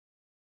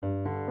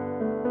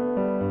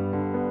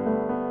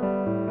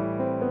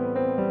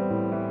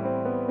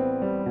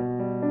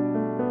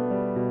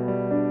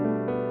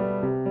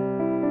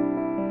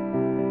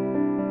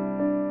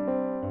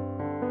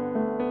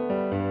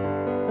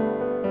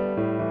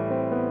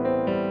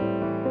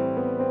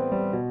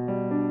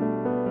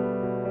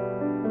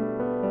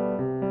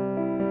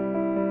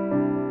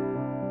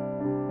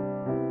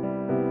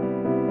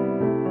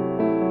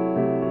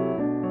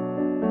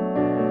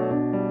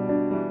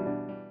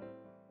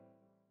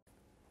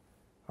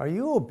Are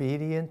you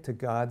obedient to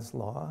God's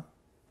law?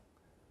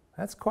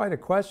 That's quite a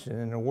question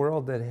in a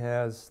world that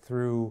has,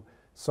 through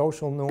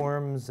social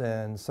norms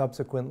and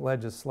subsequent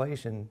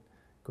legislation,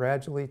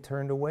 gradually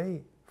turned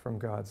away from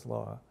God's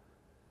law.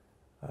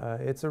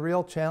 It's a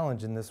real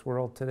challenge in this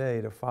world today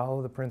to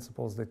follow the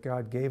principles that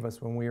God gave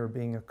us when we are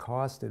being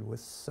accosted with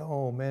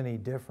so many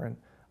different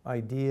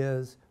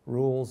ideas,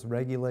 rules,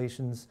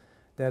 regulations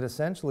that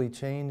essentially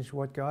change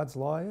what God's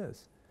law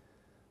is.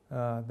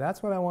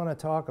 That's what I want to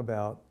talk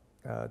about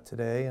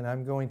today, and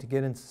I'm going to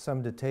get into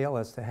some detail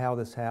as to how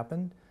this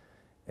happened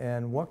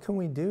and what can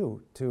we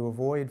do to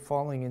avoid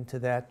falling into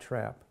that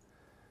trap.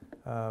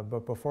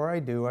 But before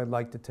I do, I'd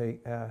like to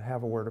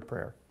have a word of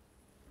prayer.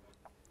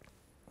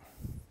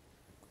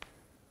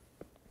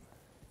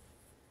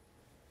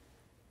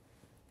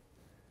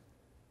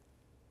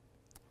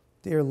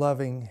 Dear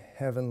loving,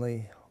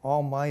 heavenly,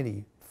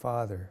 almighty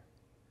Father,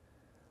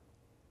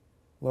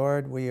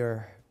 Lord, we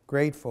are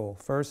grateful,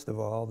 first of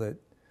all, that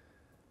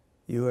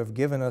you have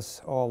given us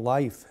all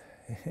life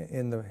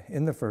in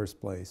the first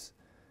place.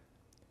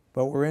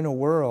 But we're in a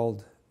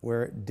world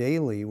where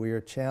daily we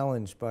are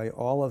challenged by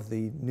all of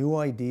the new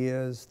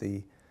ideas,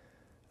 the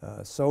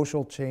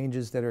social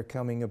changes that are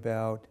coming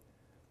about,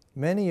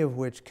 many of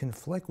which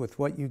conflict with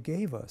what you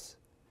gave us.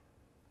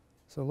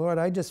 So Lord,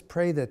 I just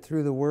pray that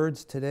through the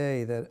words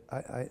today, that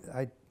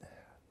I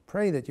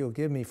pray that you'll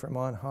give me from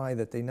on high,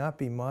 that they not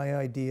be my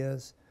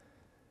ideas,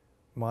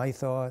 my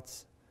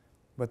thoughts,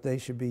 but they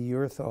should be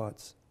your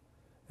thoughts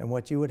and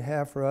what you would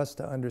have for us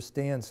to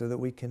understand so that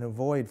we can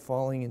avoid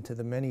falling into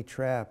the many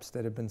traps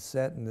that have been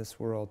set in this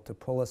world to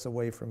pull us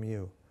away from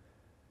you.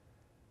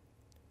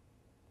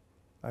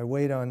 I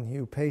wait on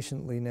you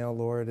patiently now,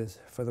 Lord,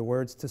 for the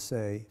words to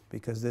say,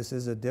 because this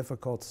is a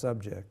difficult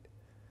subject.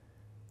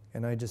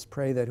 And I just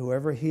pray that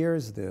whoever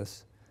hears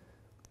this,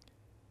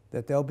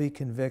 that they'll be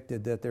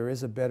convicted that there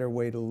is a better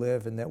way to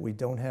live and that we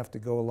don't have to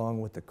go along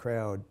with the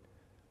crowd.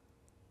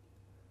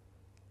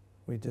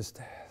 We just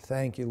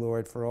thank you,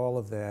 Lord, for all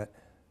of that.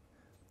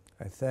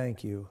 I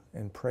thank you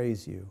and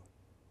praise you.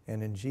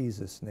 And in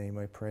Jesus' name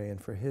I pray,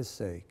 and for his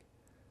sake,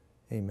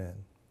 amen.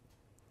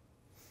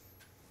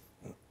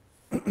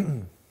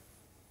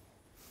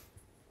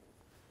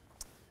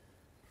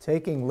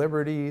 Taking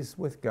liberties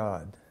with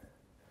God.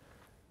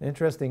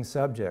 Interesting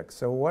subject.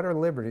 So what are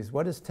liberties?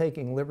 What does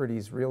taking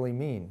liberties really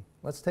mean?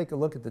 Let's take a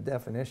look at the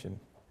definition.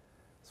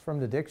 It's from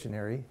the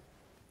dictionary.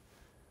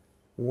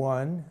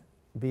 1,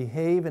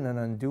 behave in an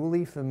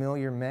unduly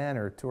familiar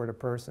manner toward a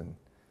person.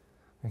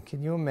 And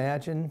can you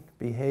imagine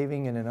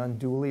behaving in an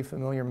unduly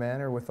familiar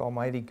manner with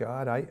Almighty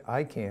God?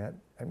 I can't.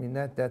 I mean,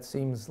 that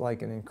seems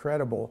like an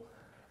incredible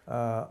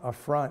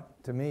affront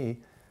to me.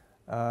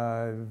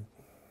 2,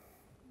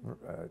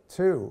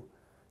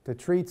 to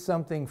treat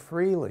something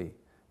freely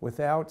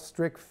without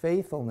strict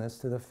faithfulness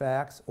to the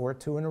facts or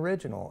to an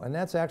original. And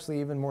that's actually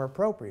even more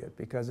appropriate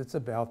because it's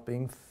about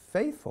being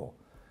faithful.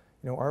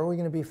 You know, are we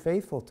going to be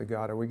faithful to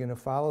God? Are we going to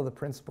follow the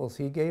principles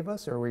he gave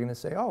us? Or are we going to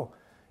say, oh,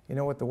 you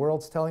know what the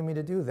world's telling me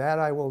to do? That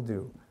I will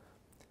do.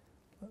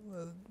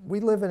 We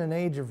live in an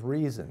age of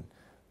reason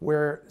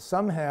where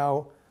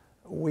somehow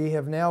we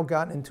have now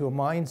gotten into a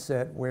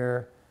mindset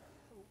where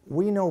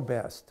we know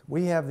best.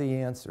 We have the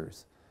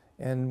answers.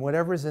 And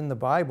whatever's in the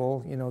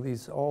Bible, you know,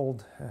 these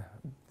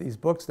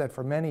books that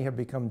for many have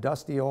become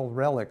dusty old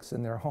relics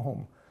in their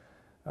home,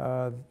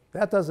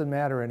 that doesn't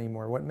matter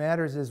anymore. What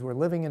matters is we're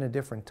living in a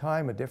different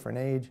time, a different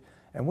age,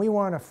 and we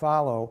want to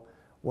follow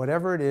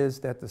whatever it is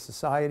that the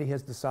society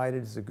has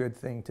decided is a good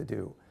thing to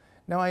do.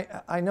 Now,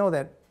 I know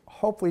that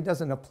hopefully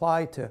doesn't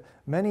apply to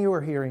many who are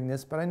hearing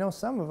this, but I know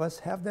some of us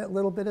have that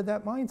little bit of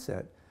that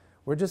mindset.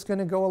 We're just going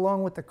to go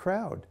along with the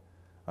crowd.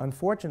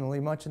 Unfortunately,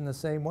 much in the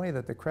same way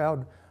that the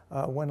crowd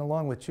went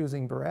along with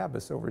choosing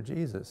Barabbas over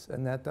Jesus,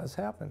 and that does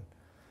happen.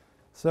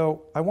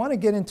 So I want to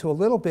get into a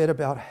little bit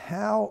about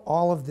how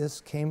all of this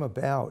came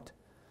about.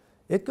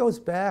 It goes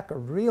back a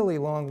really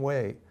long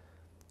way,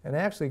 and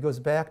actually goes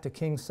back to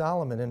King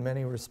Solomon in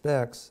many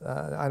respects.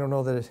 I don't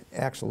know that it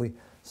actually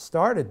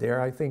started there.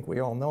 I think we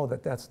all know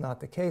that that's not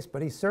the case,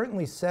 but he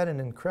certainly set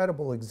an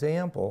incredible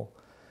example,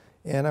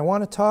 and I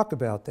want to talk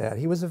about that.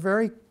 He was a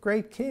very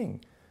great king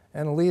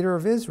and a leader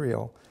of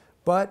Israel,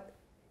 but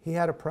he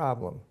had a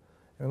problem.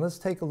 And let's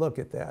take a look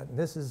at that. And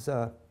this is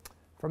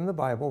from the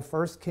Bible,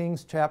 1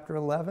 Kings chapter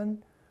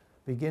 11,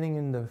 beginning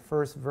in the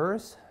first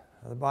verse.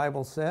 The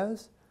Bible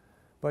says,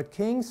 "But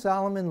King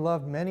Solomon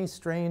loved many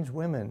strange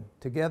women,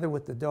 together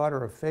with the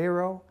daughter of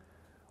Pharaoh,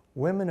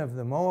 women of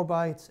the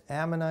Moabites,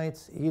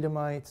 Ammonites,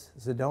 Edomites,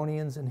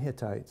 Zidonians, and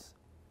Hittites.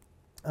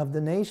 Of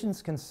the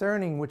nations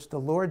concerning which the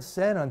Lord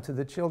said unto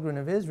the children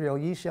of Israel,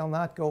 Ye shall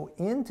not go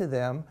into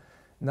them,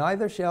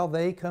 neither shall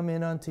they come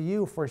in unto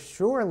you, for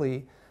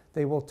surely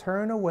they will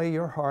turn away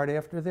your heart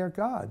after their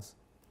gods.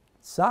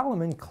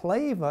 Solomon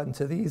clave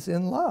unto these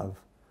in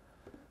love."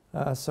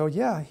 So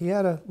yeah, he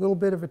had a little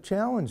bit of a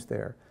challenge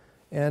there.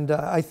 And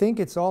I think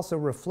it's also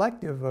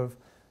reflective of,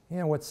 you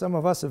know, what some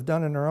of us have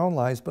done in our own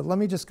lives. But let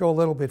me just go a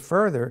little bit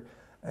further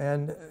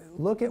and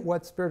look at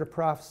what Spirit of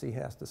Prophecy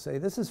has to say.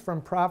 This is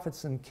from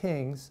Prophets and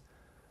Kings,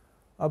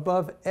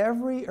 Above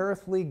every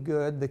earthly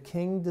good, the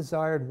king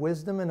desired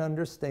wisdom and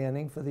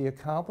understanding for the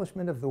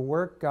accomplishment of the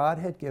work God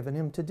had given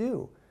him to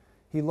do.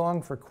 He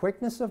longed for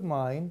quickness of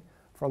mind,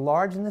 for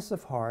largeness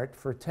of heart,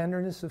 for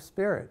tenderness of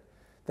spirit.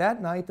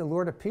 That night the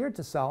Lord appeared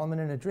to Solomon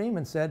in a dream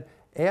and said,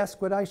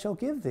 "Ask what I shall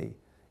give thee."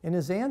 In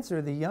his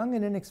answer, the young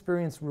and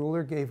inexperienced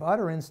ruler gave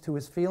utterance to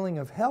his feeling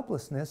of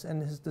helplessness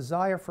and his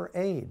desire for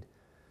aid.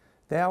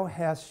 "Thou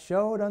hast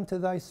showed unto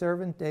thy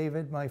servant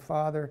David, my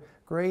father,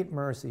 great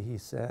mercy," he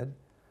said,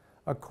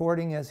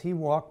 "according as he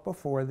walked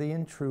before thee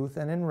in truth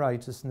and in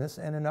righteousness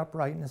and in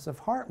uprightness of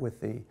heart with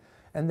thee.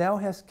 And thou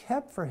hast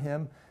kept for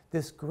him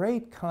this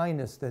great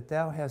kindness, that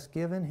thou hast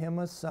given him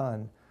a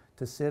son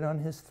to sit on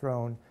his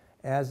throne,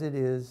 as it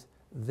is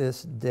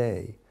this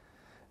day."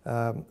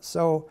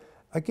 So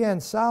again,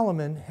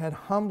 Solomon had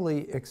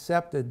humbly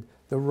accepted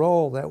the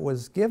role that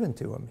was given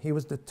to him. He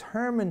was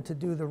determined to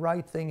do the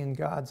right thing in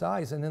God's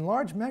eyes, and in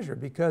large measure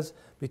because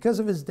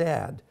of his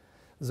dad.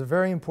 It was a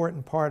very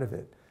important part of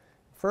it.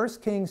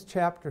 1 Kings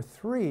chapter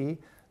 3,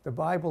 the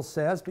Bible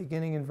says,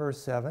 beginning in verse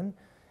 7,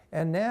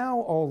 "And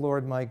now, O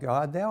Lord my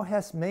God, thou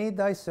hast made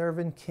thy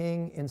servant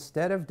king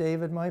instead of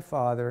David my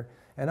father,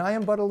 and I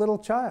am but a little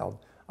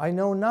child. I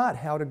know not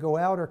how to go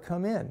out or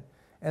come in.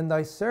 And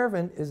thy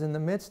servant is in the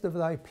midst of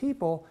thy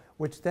people,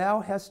 which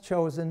thou hast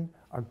chosen,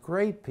 a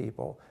great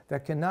people,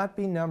 that cannot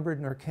be numbered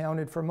nor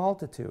counted for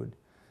multitude.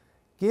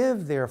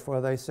 Give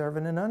therefore thy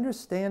servant an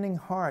understanding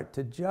heart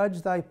to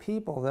judge thy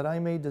people, that I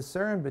may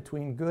discern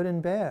between good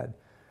and bad.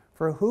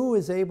 For who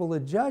is able to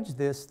judge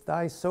this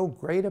thy so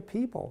great a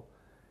people?"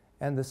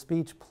 And the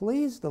speech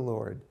pleased the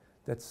Lord,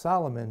 that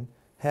Solomon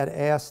had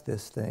asked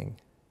this thing.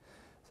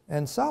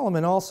 And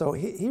Solomon also,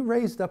 he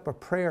raised up a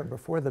prayer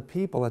before the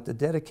people at the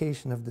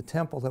dedication of the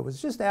temple that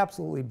was just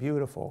absolutely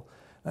beautiful.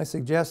 I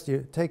suggest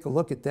you take a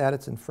look at that.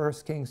 It's in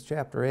 1 Kings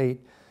chapter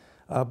 8.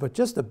 But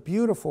just a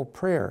beautiful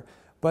prayer.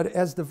 But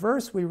as the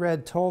verse we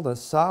read told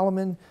us,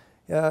 Solomon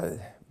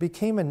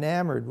became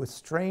enamored with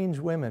strange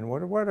women.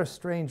 What are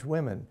strange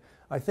women?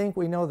 I think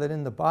we know that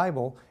in the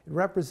Bible, it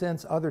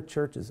represents other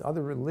churches,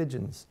 other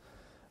religions.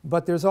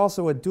 But there's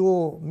also a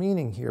dual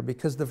meaning here,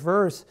 because the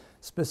verse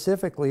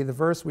specifically, the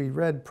verse we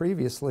read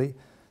previously,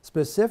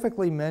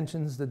 specifically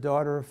mentions the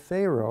daughter of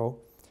Pharaoh.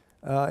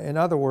 In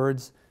other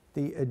words,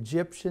 the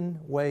Egyptian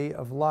way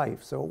of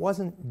life. So it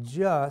wasn't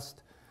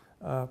just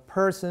a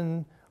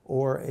person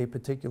or a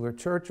particular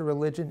church or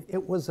religion,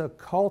 it was a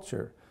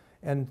culture.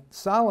 And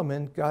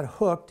Solomon got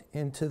hooked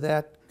into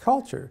that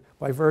culture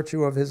by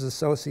virtue of his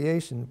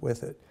association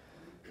with it.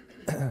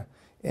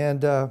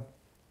 And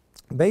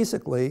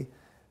basically,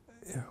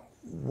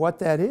 what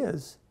that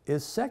is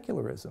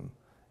secularism.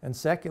 And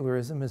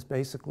secularism is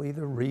basically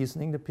the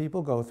reasoning that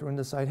people go through and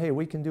decide, hey,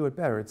 we can do it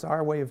better. It's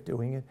our way of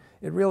doing it.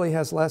 It really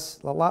has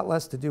a lot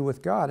less to do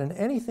with God, and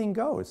anything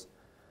goes.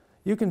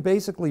 You can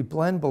basically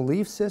blend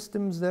belief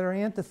systems that are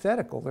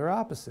antithetical, they're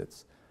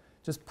opposites.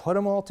 Just put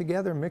them all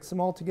together, mix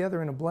them all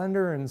together in a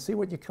blender and see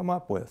what you come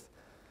up with.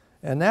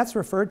 And that's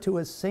referred to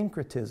as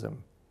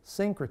syncretism.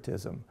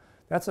 Syncretism.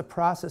 That's a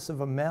process of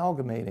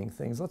amalgamating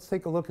things. Let's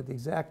take a look at the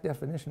exact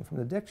definition from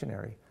the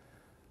dictionary.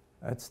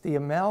 It's the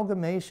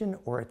amalgamation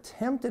or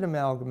attempted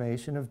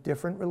amalgamation of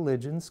different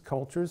religions,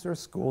 cultures, or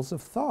schools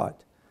of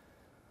thought.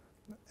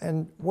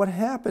 And what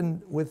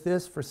happened with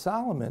this for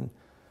Solomon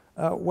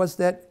was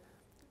that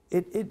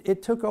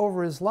it took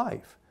over his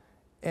life.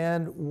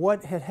 And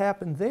what had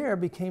happened there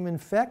became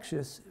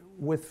infectious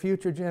with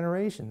future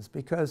generations,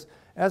 because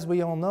as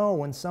we all know,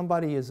 when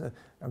somebody is a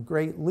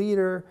great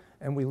leader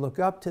and we look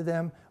up to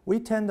them, we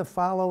tend to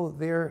follow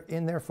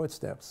in their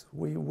footsteps.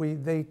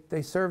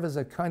 They serve as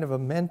a kind of a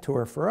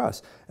mentor for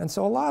us. And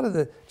so a lot of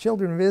the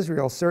children of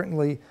Israel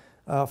certainly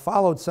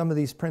followed some of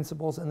these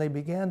principles, and they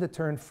began to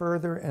turn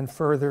further and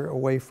further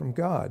away from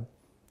God.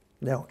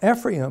 Now,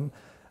 Ephraim,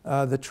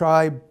 the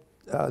tribe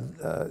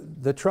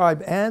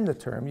and the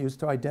term used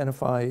to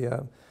identify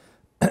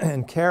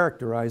and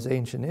characterize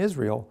ancient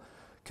Israel,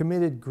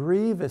 committed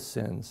grievous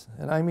sins,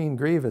 and I mean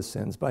grievous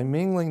sins, by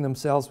mingling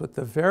themselves with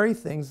the very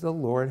things the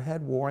Lord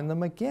had warned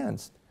them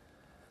against.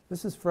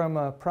 This is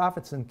from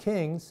Prophets and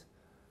Kings.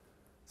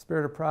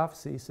 Spirit of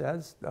Prophecy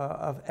says,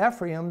 of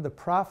Ephraim the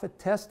prophet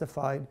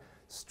testified,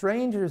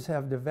 "Strangers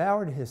have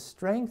devoured his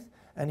strength,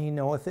 and he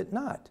knoweth it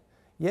not.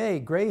 Yea,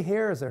 gray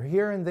hairs are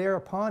here and there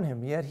upon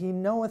him, yet he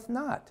knoweth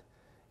not.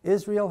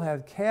 Israel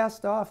hath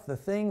cast off the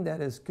thing that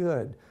is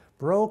good,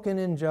 broken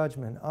in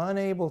judgment,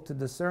 unable to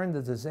discern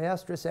the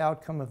disastrous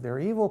outcome of their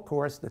evil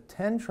course. The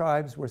 10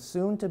 tribes were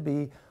soon to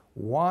be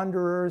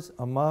wanderers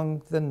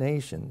among the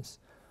nations."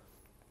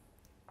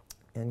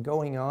 And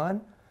going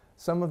on,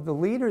 some of the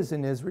leaders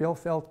in Israel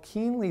felt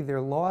keenly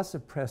their loss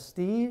of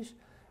prestige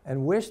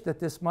and wished that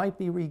this might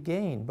be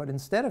regained. But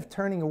instead of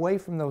turning away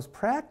from those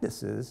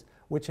practices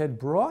which had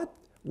brought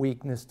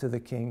weakness to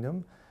the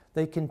kingdom,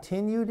 they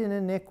continued in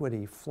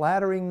iniquity,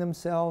 flattering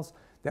themselves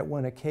that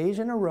when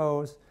occasion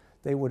arose,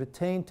 they would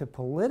attain to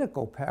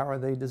political power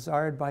they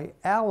desired by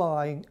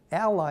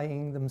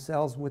allying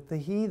themselves with the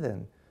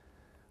heathen.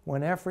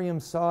 When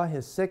Ephraim saw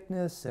his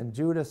sickness and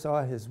Judah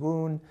saw his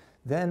wound,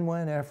 Then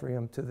went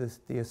Ephraim to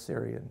the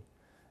Assyrian.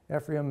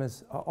 Ephraim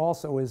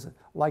also is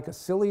like a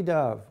silly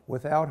dove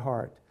without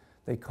heart.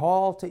 They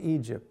call to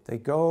Egypt. They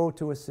go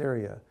to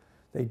Assyria.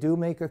 They do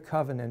make a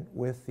covenant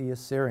with the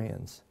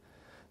Assyrians.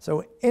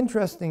 So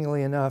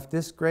interestingly enough,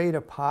 this great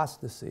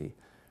apostasy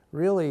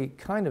really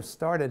kind of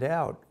started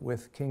out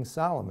with King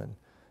Solomon.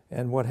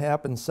 And what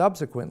happened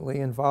subsequently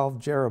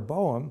involved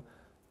Jeroboam.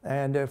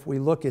 And if we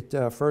look at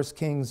 1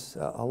 Kings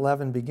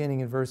 11, beginning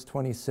in verse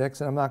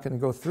 26, and I'm not going to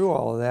go through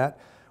all of that,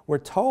 we're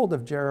told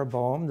of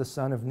Jeroboam, the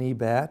son of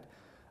Nebat,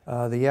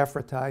 the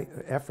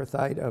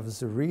Ephrathite of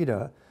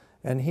Zerida,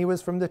 and he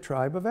was from the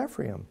tribe of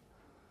Ephraim.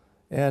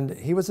 And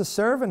he was a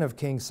servant of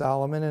King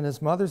Solomon, and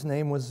his mother's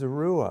name was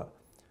Zeruiah.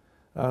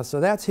 So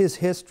that's his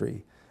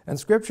history. And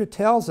Scripture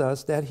tells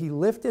us that he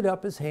lifted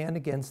up his hand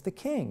against the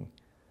king.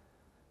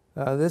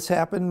 This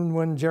happened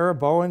when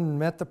Jeroboam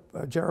met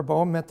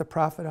the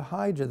prophet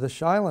Ahijah, the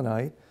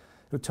Shilonite,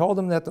 who told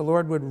him that the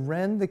Lord would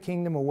rend the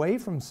kingdom away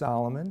from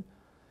Solomon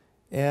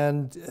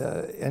and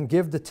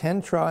give the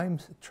 10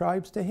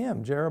 tribes to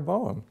him,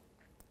 Jeroboam.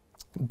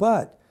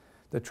 But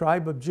the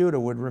tribe of Judah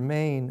would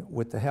remain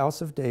with the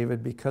house of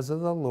David because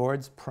of the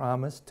Lord's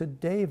promise to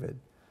David.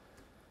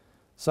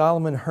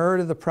 Solomon heard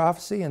of the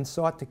prophecy and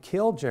sought to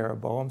kill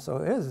Jeroboam, so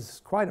this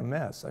is quite a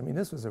mess. I mean,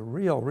 this was a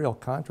real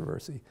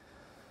controversy.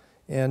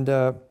 And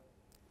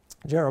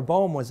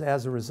Jeroboam was,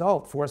 as a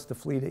result, forced to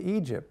flee to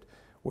Egypt,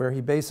 where he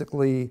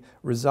basically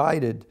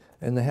resided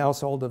in the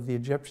household of the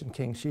Egyptian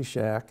king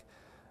Shishak,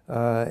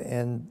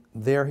 and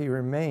there he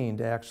remained,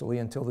 actually,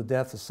 until the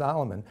death of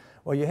Solomon.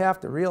 Well, you have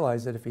to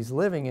realize that if he's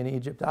living in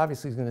Egypt,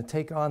 obviously he's going to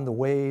take on the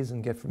ways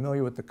and get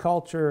familiar with the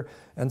culture,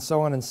 and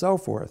so on and so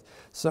forth.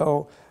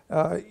 So,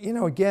 you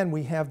know, again,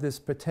 we have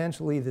this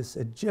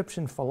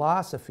Egyptian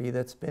philosophy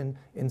that's been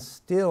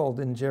instilled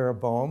in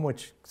Jeroboam,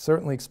 which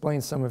certainly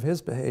explains some of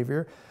his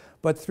behavior.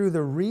 But through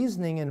the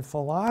reasoning and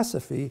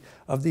philosophy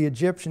of the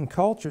Egyptian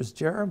cultures,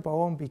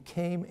 Jeroboam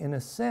became, in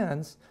a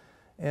sense,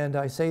 and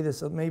I say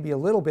this maybe a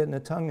little bit in a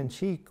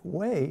tongue-in-cheek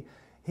way,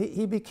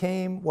 he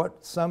became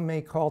what some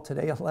may call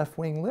today a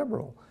left-wing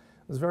liberal.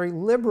 It was very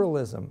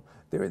liberalism.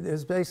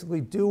 There's basically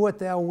do what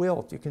thou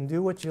wilt. You can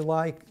do what you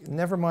like.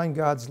 Never mind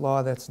God's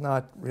law. That's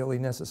not really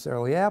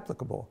necessarily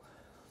applicable.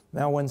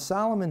 Now, when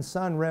Solomon's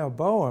son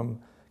Rehoboam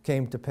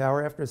came to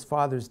power after his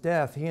father's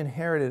death, he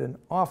inherited an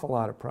awful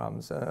lot of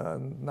problems,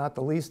 not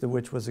the least of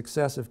which was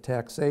excessive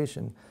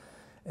taxation.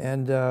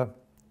 And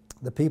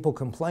the people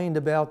complained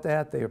about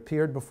that. They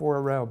appeared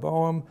before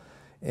Rehoboam,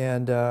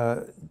 and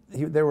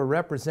they were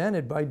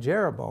represented by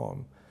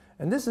Jeroboam.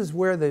 And this is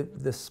where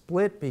the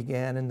split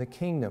began in the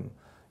kingdom,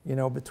 you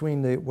know,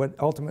 between what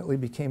ultimately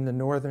became the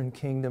northern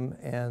kingdom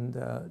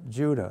and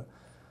Judah.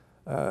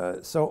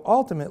 So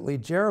ultimately,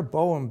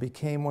 Jeroboam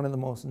became one of the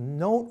most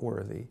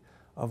noteworthy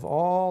of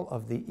all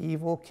of the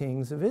evil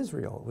kings of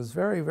Israel. It was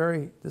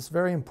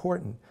very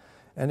important.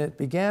 And it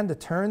began to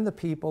turn the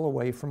people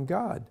away from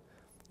God.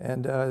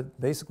 And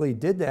basically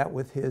did that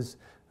with his,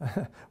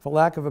 for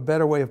lack of a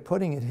better way of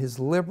putting it, his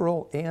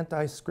liberal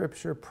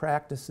anti-scripture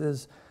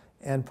practices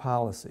and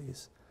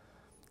policies.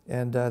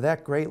 And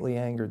that greatly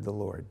angered the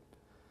Lord.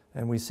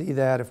 And we see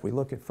that if we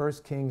look at 1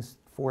 Kings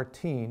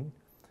 14,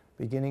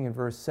 beginning in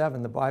verse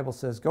 7, the Bible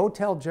says, "Go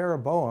tell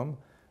Jeroboam,"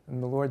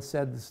 and the Lord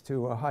said this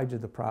to Ahijah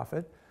the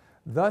prophet,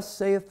 "Thus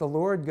saith the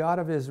Lord God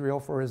of Israel,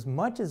 for as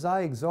much as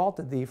I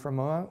exalted thee from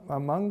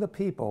among the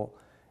people,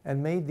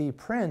 and made thee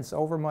prince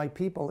over my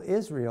people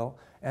Israel,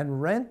 and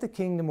rent the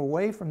kingdom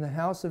away from the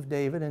house of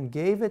David, and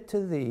gave it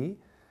to thee,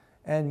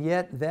 and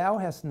yet thou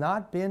hast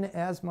not been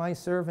as my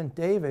servant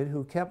David,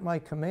 who kept my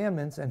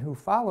commandments, and who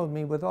followed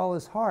me with all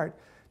his heart,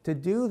 to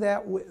do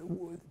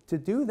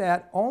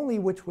that only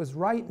which was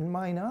right in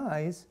mine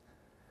eyes,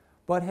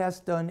 but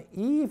hast done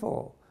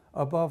evil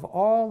above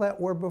all that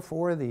were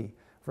before thee.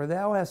 For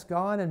thou hast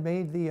gone and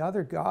made thee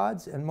other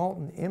gods and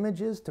molten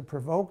images to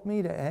provoke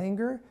me to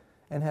anger,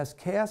 and hast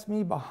cast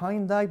me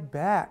behind thy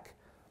back.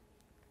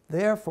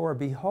 Therefore,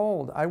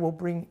 behold, I will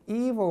bring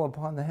evil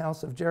upon the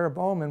house of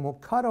Jeroboam, and will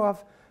cut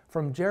off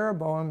from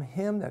Jeroboam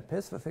him that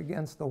pisseth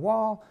against the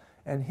wall,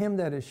 and him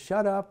that is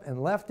shut up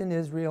and left in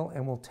Israel,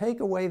 and will take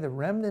away the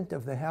remnant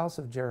of the house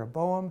of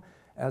Jeroboam,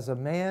 as a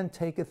man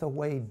taketh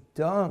away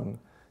dung,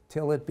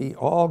 till it be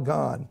all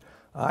gone."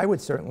 I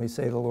would certainly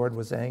say the Lord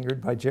was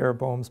angered by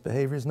Jeroboam's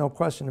behavior. There's no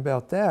question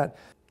about that.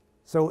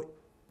 So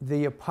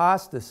the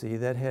apostasy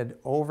that had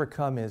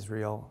overcome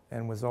Israel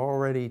and was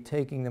already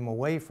taking them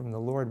away from the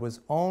Lord was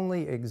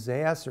only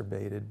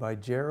exacerbated by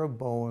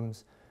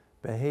Jeroboam's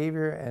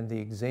behavior and the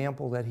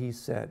example that he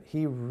set.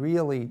 He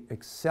really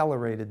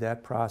accelerated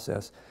that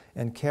process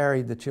and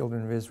carried the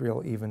children of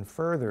Israel even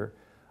further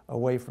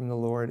away from the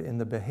Lord in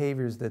the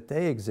behaviors that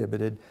they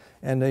exhibited,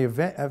 and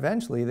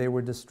eventually they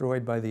were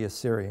destroyed by the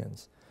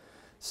Assyrians.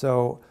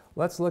 So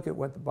let's look at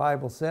what the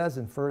Bible says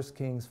in 1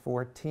 Kings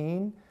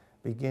 14,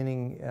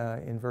 beginning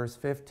in verse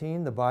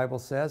 15. The Bible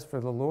says, "For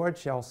the Lord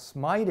shall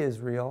smite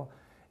Israel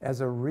as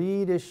a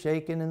reed is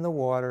shaken in the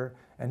water,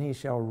 and he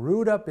shall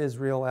root up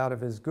Israel out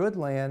of his good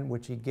land,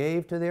 which he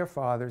gave to their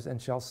fathers,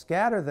 and shall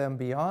scatter them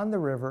beyond the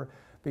river,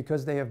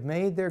 because they have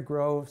made their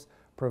groves,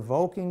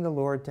 provoking the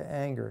Lord to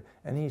anger.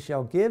 And he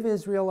shall give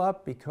Israel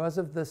up because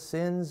of the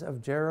sins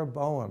of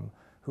Jeroboam,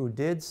 who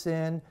did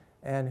sin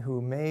and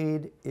who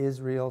made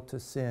Israel to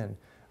sin.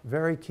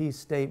 Very key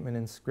statement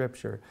in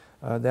Scripture.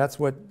 That's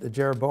what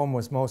Jeroboam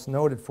was most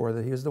noted for,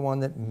 that he was the one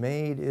that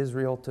made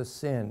Israel to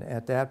sin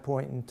at that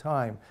point in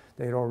time.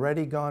 They had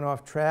already gone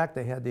off track.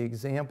 They had the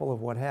example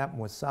of what happened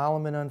with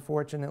Solomon,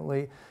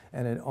 unfortunately,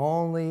 and it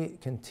only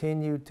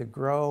continued to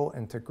grow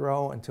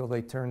until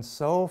they turned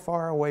so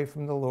far away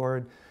from the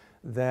Lord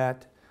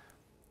that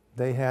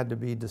they had to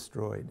be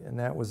destroyed. And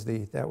that was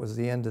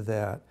the end of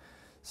that.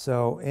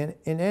 So in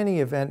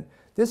any event,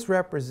 this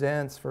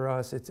represents for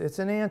us, it's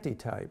an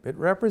antitype. It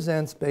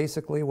represents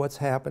basically what's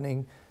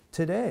happening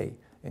today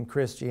in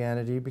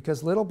Christianity,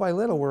 because little by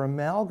little we're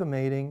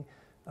amalgamating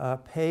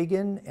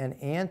pagan and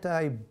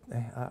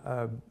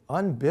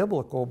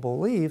unbiblical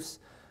beliefs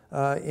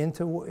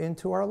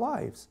into our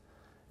lives.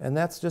 And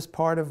that's just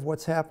part of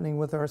what's happening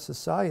with our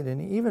society.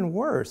 And even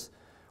worse,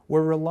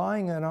 we're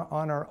relying on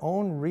our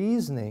own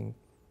reasoning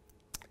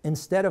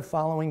instead of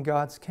following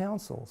God's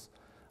counsels.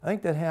 I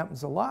think that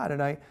happens a lot,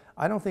 and I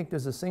don't think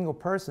there's a single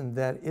person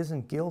that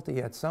isn't guilty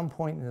at some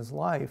point in his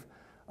life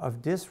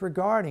of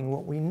disregarding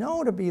what we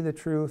know to be the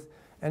truth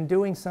and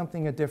doing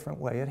something a different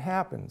way. It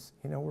happens.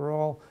 You know, we're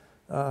all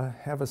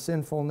have a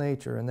sinful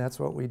nature, and that's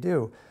what we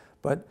do.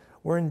 But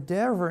we're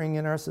endeavoring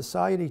in our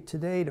society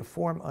today to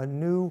form a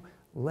new,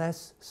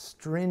 less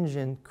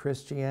stringent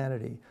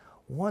Christianity,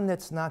 one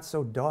that's not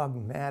so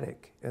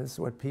dogmatic, is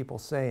what people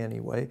say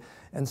anyway.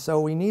 And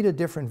so we need a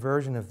different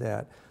version of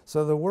that.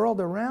 So the world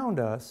around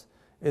us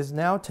is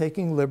now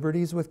taking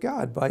liberties with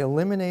God by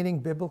eliminating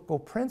biblical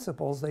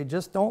principles they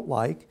just don't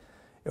like,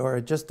 or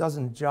it just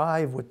doesn't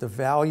jive with the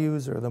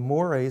values or the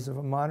mores of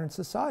a modern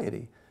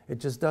society. It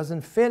just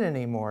doesn't fit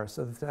anymore.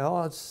 So they say,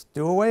 oh, let's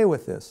do away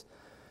with this.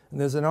 And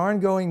there's an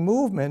ongoing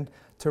movement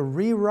to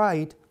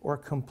rewrite or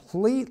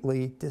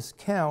completely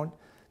discount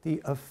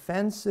the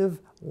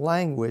offensive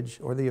language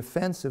or the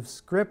offensive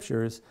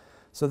scriptures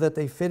so that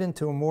they fit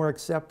into a more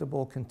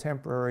acceptable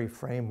contemporary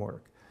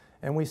framework.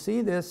 And we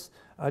see this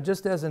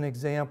just as an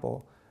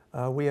example.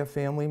 We have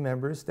family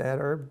members that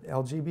are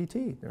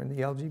LGBT. They're in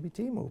the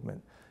LGBT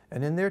movement.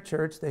 And in their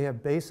church, they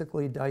have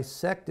basically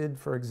dissected,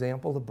 for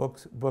example, the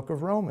book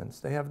of Romans.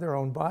 They have their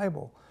own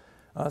Bible.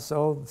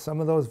 So some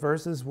of those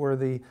verses were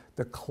the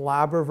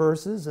clobber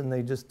verses, and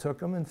they just took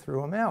them and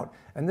threw them out.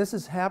 And this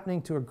is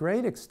happening to a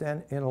great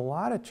extent in a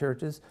lot of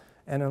churches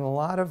and in a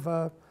lot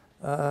of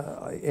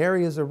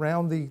areas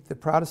around the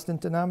Protestant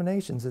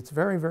denominations. It's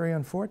very, very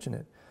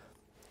unfortunate.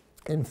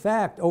 In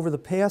fact, over the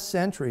past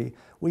century,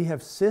 we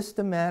have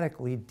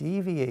systematically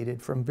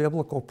deviated from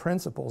biblical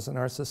principles in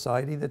our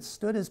society that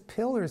stood as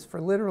pillars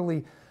for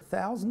literally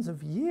thousands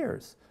of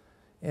years.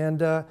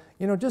 And,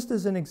 you know, just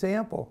as an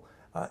example,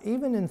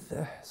 even in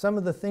some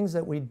of the things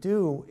that we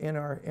do in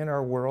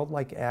our world,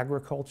 like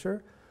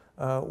agriculture,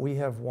 we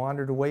have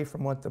wandered away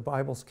from what the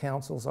Bible's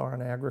counsels are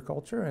in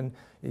agriculture. And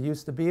it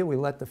used to be we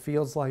let the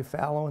fields lie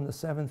fallow in the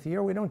 7th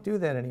year. We don't do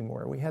that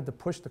anymore. We had to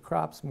push the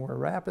crops more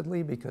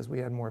rapidly because we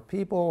had more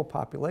people,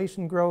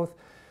 population growth.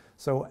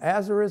 So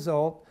as a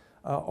result,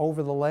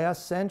 over the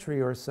last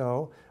century or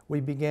so, we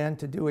began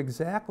to do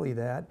exactly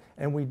that,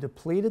 and we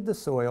depleted the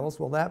soils.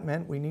 Well, that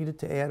meant we needed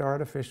to add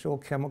artificial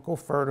chemical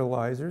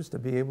fertilizers to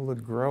be able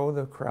to grow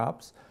the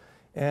crops.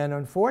 And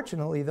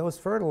unfortunately, those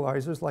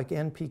fertilizers like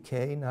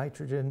NPK,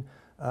 nitrogen,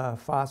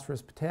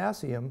 phosphorus,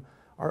 potassium,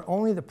 are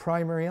only the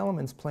primary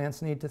elements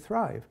plants need to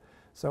thrive.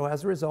 So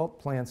as a result,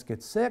 plants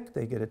get sick,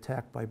 they get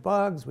attacked by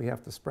bugs, we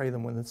have to spray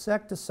them with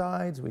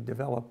insecticides, we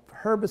develop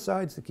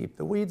herbicides to keep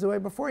the weeds away.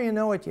 Before you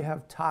know it, you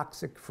have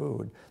toxic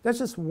food. That's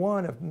just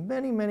one of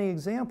many, many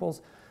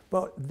examples,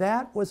 but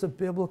that was a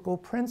biblical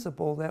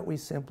principle that we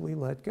simply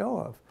let go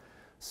of.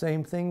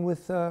 Same thing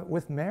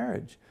with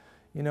marriage.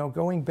 You know,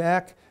 going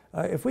back,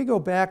 if we go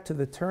back to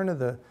the turn of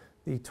the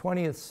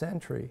 20th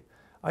century,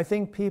 I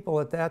think people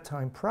at that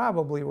time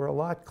probably were a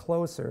lot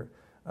closer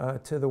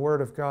to the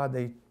Word of God.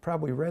 They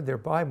probably read their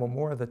Bible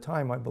more of the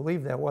time. I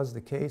believe that was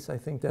the case. I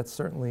think that's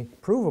certainly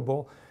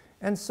provable.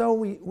 And so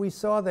we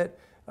saw that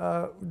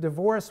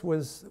divorce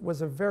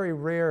was a very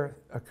rare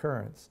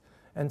occurrence.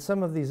 And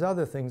some of these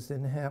other things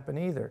didn't happen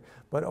either.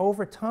 But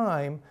over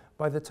time,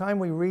 by the time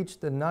we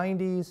reached the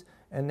 90s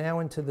and now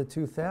into the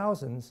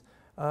 2000s,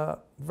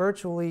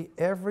 virtually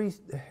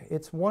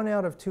it's 1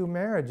 out of 2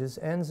 marriages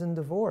ends in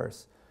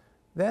divorce.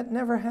 That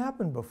never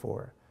happened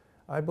before.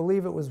 I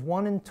believe it was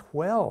 1 in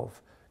 12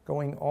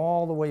 going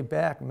all the way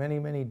back many,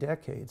 many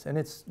decades. And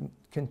it's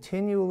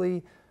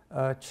continually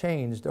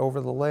changed over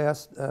the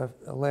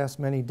last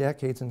many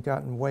decades and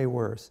gotten way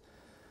worse.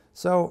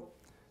 So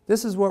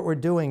this is what we're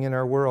doing in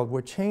our world.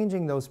 We're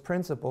changing those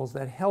principles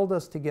that held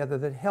us together,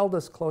 that held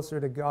us closer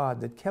to God,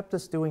 that kept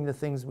us doing the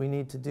things we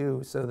need to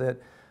do so that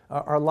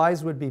our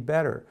lives would be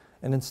better.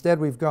 And instead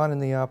we've gone in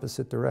the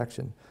opposite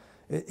direction.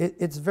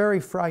 It's very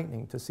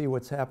frightening to see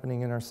what's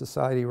happening in our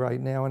society right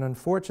now, and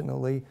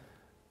unfortunately,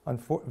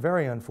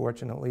 very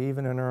unfortunately,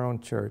 even in our own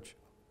church.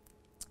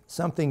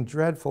 Something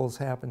dreadful has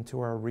happened to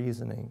our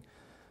reasoning.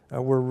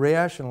 We're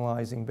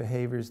rationalizing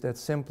behaviors that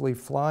simply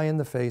fly in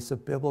the face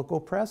of biblical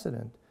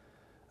precedent.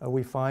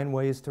 We find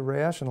ways to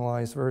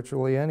rationalize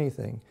virtually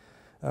anything.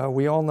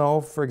 We all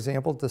know, for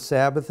example, the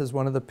Sabbath is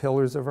one of the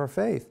pillars of our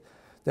faith.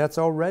 That's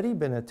already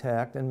been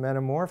attacked and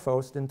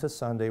metamorphosed into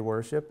Sunday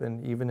worship,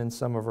 and even in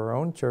some of our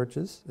own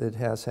churches it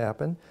has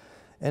happened.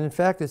 And in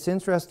fact, it's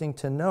interesting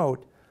to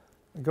note,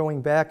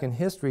 going back in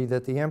history,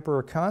 that the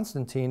Emperor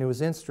Constantine, who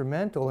was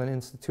instrumental in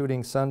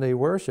instituting Sunday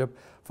worship,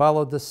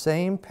 followed the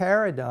same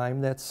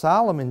paradigm that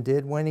Solomon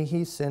did when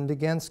he sinned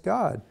against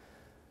God.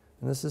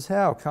 And this is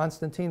how.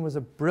 Constantine was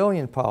a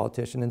brilliant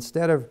politician.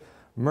 Instead of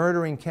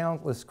murdering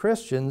countless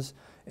Christians,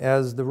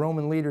 as the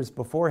Roman leaders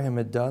before him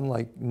had done,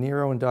 like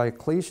Nero and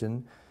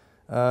Diocletian,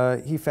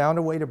 he found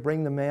a way to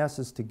bring the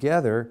masses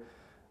together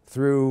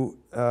through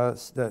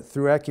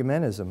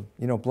ecumenism,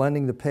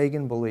 blending the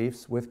pagan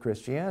beliefs with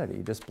Christianity.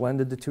 He just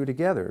blended the two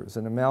together. It was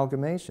an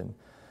amalgamation.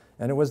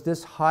 And it was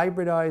this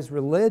hybridized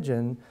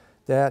religion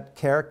that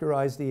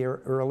characterized the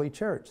early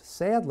church.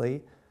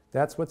 Sadly,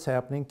 that's what's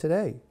happening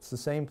today. It's the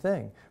same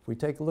thing. If we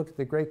take a look at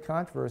the Great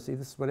Controversy,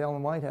 this is what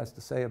Ellen White has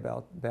to say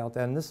about that.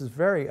 And this is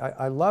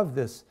I love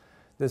this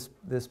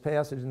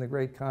passage in the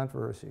Great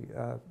Controversy.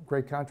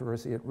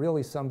 It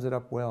really sums it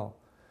up well.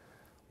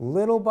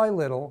 Little by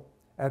little,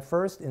 at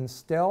first in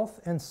stealth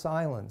and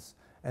silence,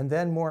 and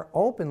then more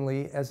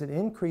openly as it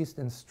increased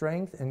in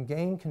strength and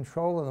gained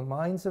control of the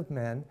minds of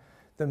men,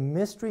 the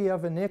mystery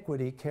of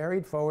iniquity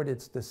carried forward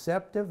its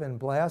deceptive and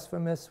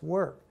blasphemous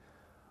work.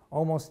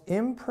 Almost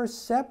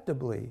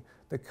imperceptibly,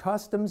 the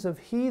customs of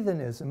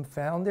heathenism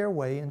found their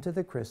way into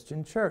the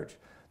Christian church.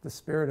 The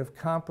spirit of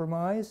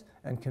compromise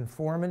and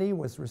conformity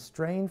was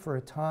restrained for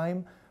a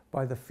time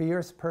by the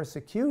fierce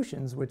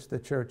persecutions which the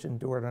church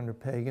endured under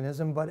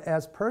paganism, but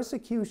as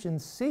persecution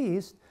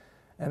ceased,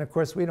 and of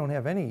course we don't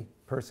have any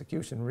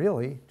persecution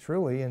really,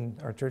 truly in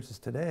our churches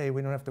today.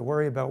 We don't have to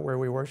worry about where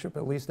we worship,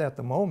 at least at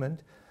the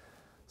moment,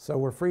 so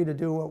we're free to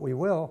do what we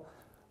will.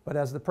 But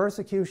as the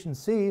persecution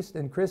ceased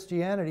and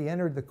Christianity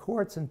entered the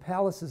courts and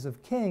palaces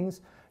of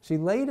kings, she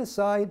laid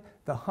aside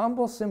the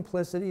humble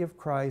simplicity of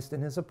Christ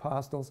and his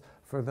apostles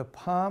for the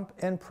pomp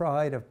and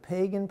pride of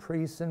pagan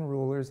priests and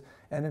rulers,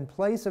 and in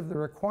place of the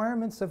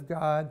requirements of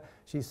God,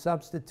 she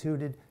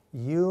substituted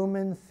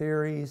human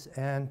theories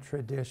and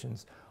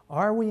traditions.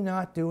 Are we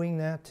not doing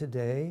that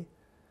today?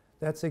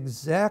 That's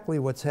exactly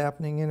what's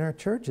happening in our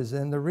churches.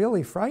 And the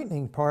really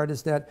frightening part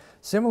is that,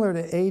 similar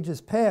to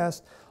ages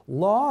past,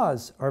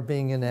 laws are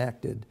being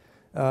enacted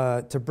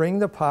to bring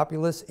the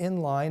populace in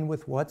line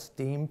with what's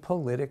deemed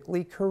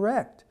politically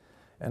correct.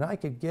 And I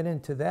could get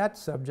into that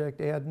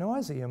subject ad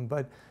nauseum,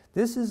 but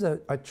this is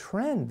a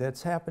trend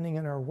that's happening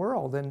in our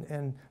world.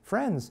 And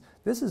friends,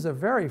 this is a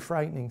very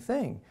frightening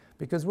thing,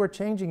 because we're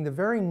changing the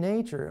very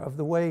nature of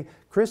the way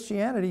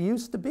Christianity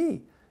used to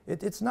be.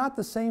 It's not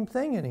the same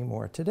thing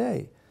anymore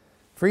today.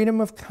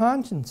 Freedom of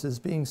conscience is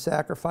being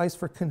sacrificed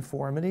for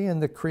conformity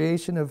and the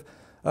creation of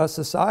a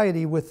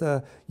society with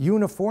a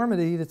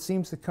uniformity that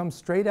seems to come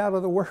straight out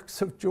of the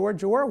works of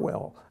George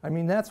Orwell. I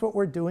mean, that's what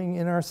we're doing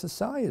in our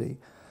society.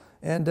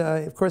 And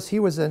of course, he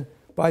was,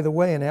 by the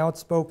way, an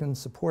outspoken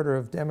supporter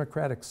of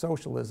democratic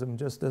socialism,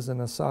 just as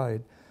an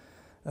aside.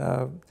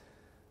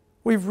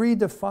 We've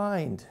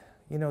redefined,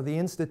 the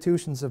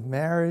institutions of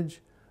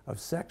marriage, of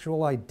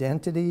sexual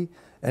identity,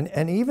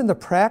 and even the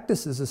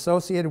practices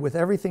associated with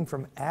everything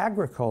from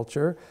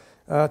agriculture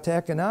to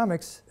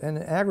economics. And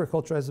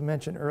agriculture, as I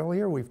mentioned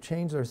earlier, we've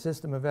changed our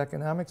system of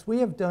economics. We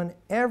have done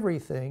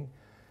everything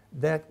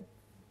that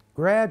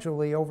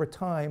gradually, over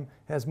time,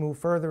 has moved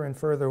further and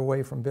further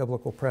away from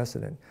biblical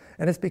precedent.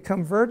 And it's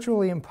become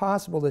virtually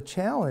impossible to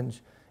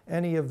challenge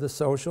any of the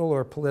social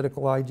or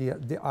political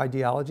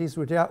ideologies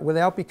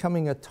without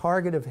becoming a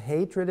target of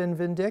hatred and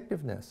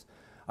vindictiveness.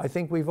 I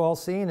think we've all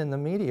seen in the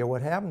media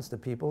what happens to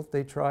people if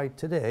they try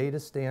today to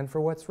stand for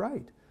what's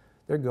right.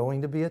 They're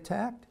going to be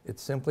attacked.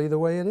 It's simply the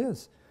way it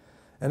is.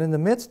 And in the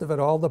midst of it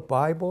all, the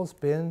Bible's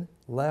been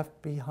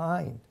left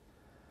behind.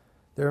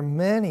 There are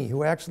many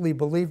who actually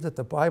believe that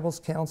the Bible's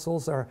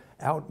counsels are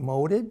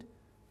outmoded,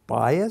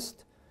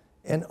 biased,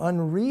 and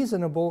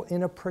unreasonable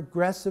in a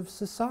progressive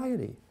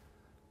society.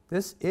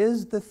 This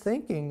is the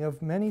thinking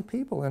of many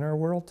people in our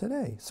world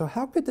today. So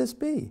how could this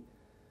be?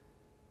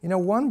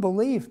 One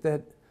belief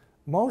that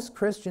most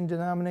Christian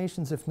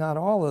denominations, if not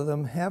all of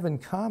them, have in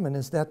common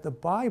is that the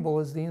Bible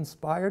is the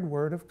inspired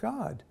Word of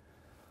God.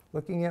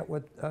 Looking at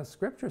what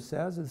Scripture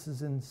says, this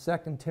is in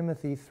 2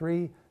 Timothy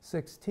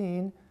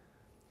 3:16,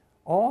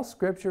 all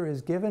Scripture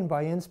is given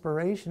by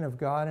inspiration of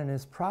God and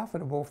is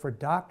profitable for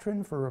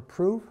doctrine, for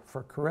reproof,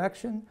 for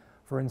correction,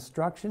 for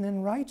instruction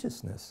in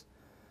righteousness.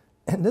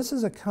 And this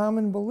is a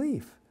common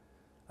belief.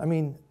 I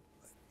mean,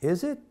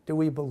 is it? Do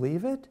we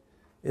believe it?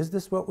 Is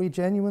this what we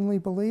genuinely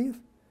believe?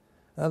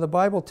 The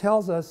Bible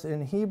tells us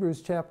in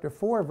Hebrews chapter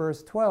 4,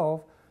 verse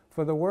 12,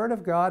 "For the word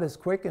of God is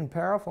quick and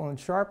powerful and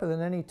sharper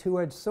than any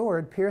two-edged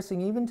sword,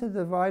 piercing even to the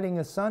dividing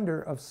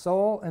asunder of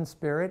soul and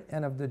spirit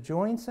and of the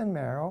joints and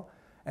marrow,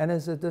 and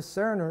is a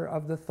discerner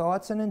of the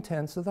thoughts and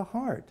intents of the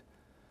heart."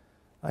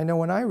 I know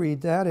when I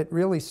read that, it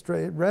really it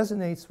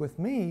resonates with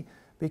me,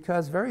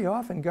 because very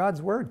often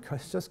God's word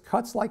just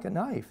cuts like a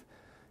knife.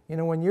 You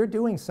know, when you're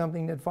doing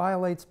something that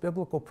violates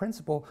biblical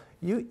principle,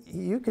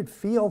 you could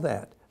feel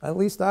that. At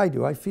least I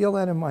do. I feel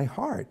that in my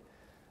heart.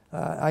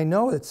 I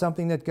know it's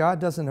something that God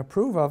doesn't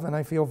approve of, and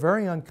I feel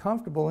very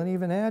uncomfortable and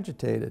even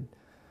agitated.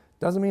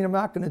 Doesn't mean I'm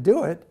not going to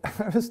do it.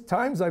 There's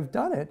times I've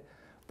done it,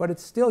 but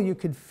it's still, you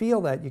could feel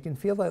that. You can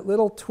feel that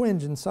little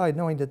twinge inside,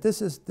 knowing that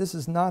this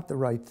is not the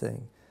right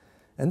thing.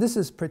 And this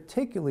is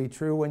particularly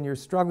true when you're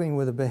struggling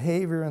with a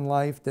behavior in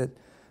life that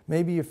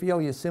maybe you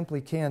feel you simply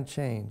can't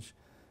change.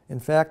 In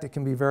fact, it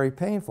can be very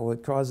painful.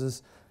 It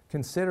causes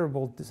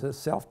considerable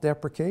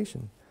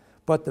self-deprecation.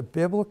 But the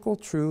biblical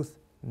truth,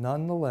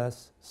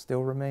 nonetheless,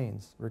 still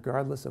remains.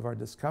 Regardless of our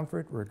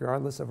discomfort,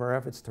 regardless of our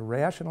efforts to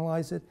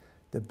rationalize it,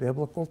 the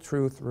biblical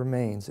truth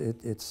remains.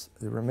 It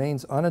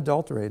remains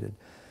unadulterated.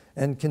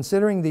 And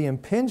considering the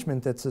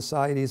impingement that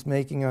society is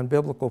making on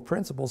biblical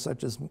principles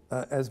such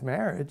as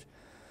marriage,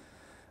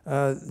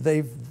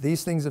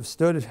 these things have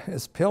stood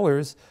as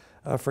pillars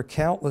for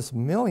countless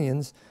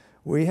millions.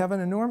 We have an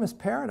enormous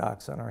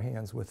paradox on our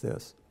hands with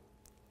this.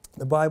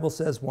 The Bible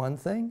says one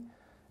thing,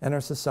 and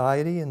our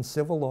society and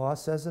civil law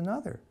says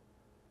another.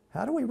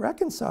 How do we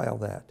reconcile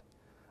that?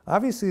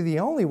 Obviously, the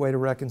only way to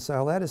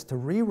reconcile that is to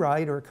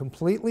rewrite or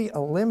completely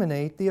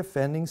eliminate the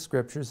offending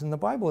scriptures in the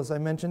Bible, as I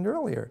mentioned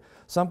earlier,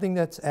 something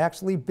that's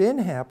actually been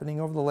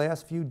happening over the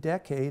last few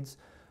decades,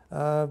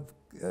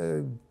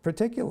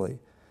 particularly.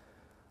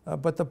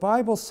 But the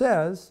Bible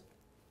says,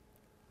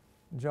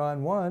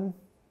 John 1,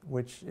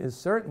 which is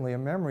certainly a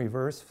memory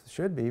verse,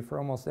 should be for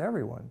almost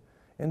everyone.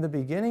 In the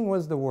beginning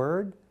was the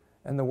Word,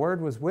 and the Word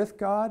was with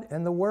God,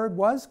 and the Word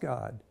was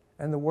God,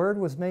 and the Word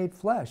was made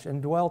flesh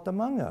and dwelt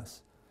among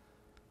us.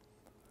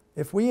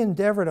 If we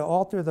endeavor to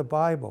alter the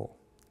Bible,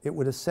 it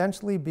would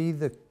essentially be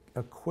the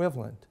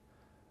equivalent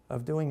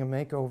of doing a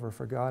makeover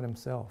for God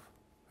Himself.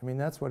 I mean,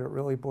 that's what it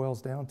really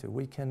boils down to.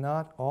 We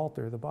cannot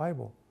alter the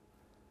Bible.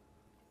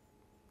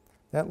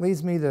 That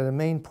leads me to the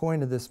main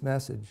point of this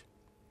message.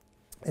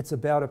 It's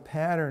about a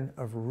pattern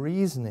of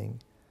reasoning,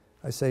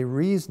 I say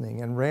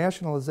reasoning, and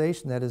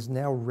rationalization that is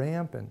now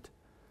rampant,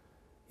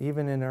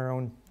 even in our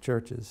own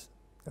churches,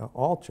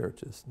 all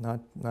churches,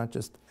 not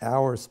just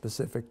our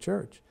specific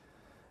church.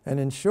 And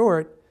in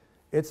short,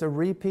 it's a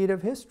repeat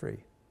of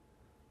history.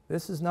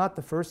 This is not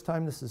the first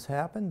time this has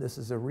happened. This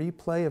is a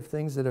replay of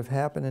things that have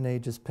happened in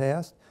ages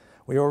past.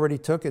 We already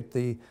took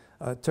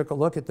a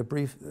look at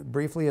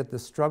briefly at the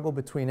struggle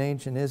between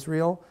ancient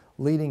Israel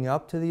leading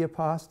up to the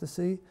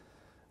apostasy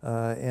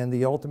and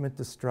the ultimate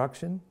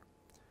destruction.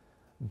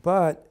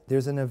 But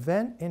there's an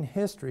event in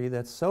history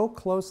that so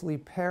closely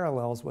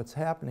parallels what's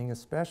happening,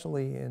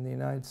 especially in the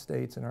United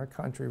States, in our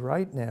country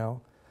right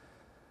now,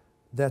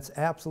 that's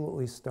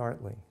absolutely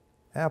startling,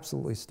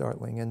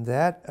 and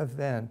that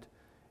event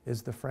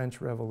is the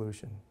French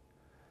Revolution.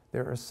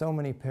 There are so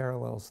many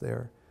parallels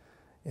there.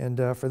 And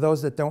for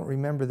those that don't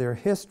remember their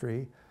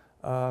history,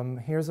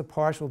 here's a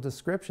partial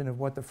description of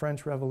what the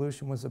French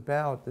Revolution was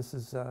about. This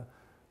is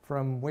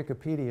from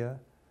Wikipedia.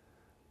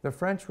 The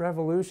French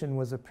Revolution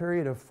was a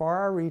period of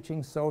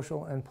far-reaching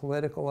social and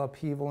political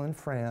upheaval in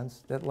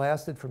France that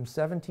lasted from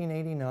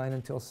 1789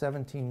 until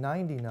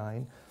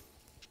 1799,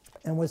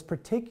 and was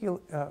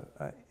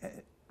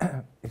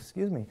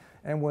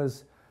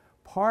was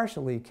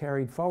partially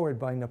carried forward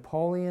by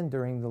Napoleon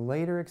during the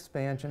later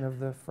expansion of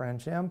the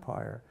French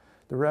Empire.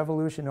 The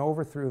revolution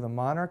overthrew the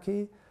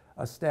monarchy,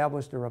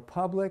 established a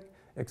republic,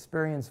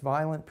 experienced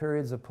violent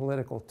periods of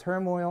political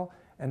turmoil,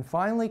 and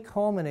finally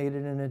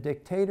culminated in a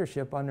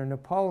dictatorship under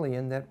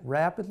Napoleon that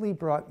rapidly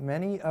brought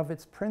many of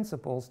its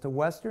principles to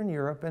Western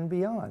Europe and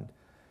beyond.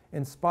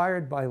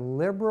 Inspired by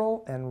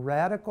liberal and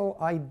radical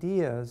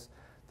ideas,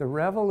 the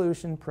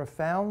revolution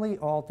profoundly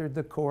altered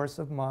the course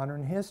of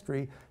modern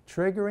history,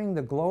 triggering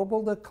the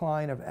global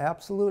decline of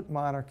absolute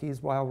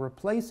monarchies while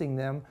replacing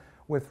them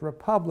with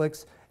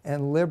republics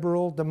and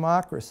liberal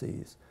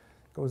democracies.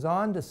 It goes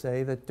on to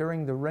say that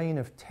during the Reign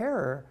of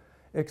Terror,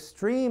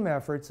 extreme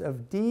efforts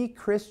of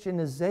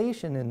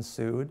de-Christianization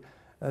ensued.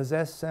 Does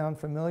that sound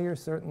familiar?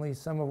 Certainly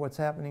some of what's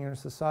happening in our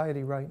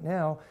society right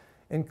now,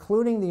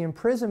 including the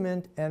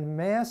imprisonment and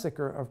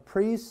massacre of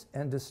priests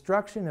and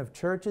destruction of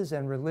churches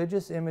and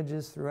religious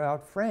images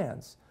throughout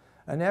France.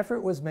 An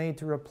effort was made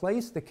to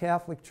replace the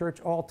Catholic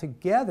Church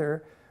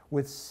altogether,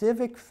 with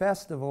civic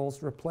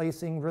festivals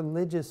replacing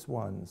religious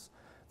ones.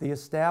 The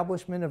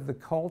establishment of the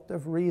cult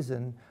of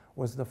reason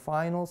was the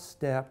final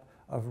step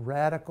of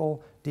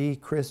radical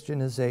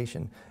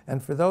de-Christianization.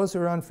 And for those who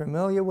are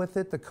unfamiliar with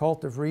it, the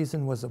cult of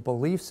reason was a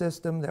belief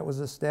system that was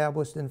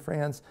established in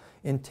France,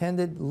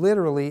 intended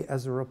literally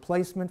as a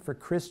replacement for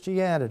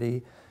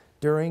Christianity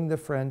during the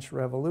French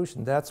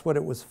Revolution. That's what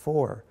it was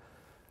for.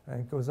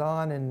 And it goes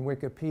on in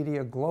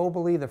Wikipedia,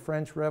 globally, the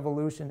French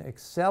Revolution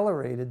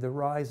accelerated the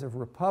rise of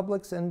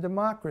republics and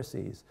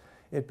democracies.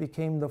 It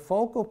became the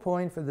focal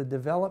point for the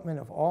development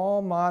of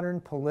all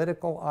modern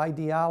political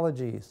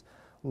ideologies,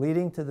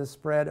 leading to the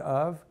spread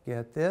of,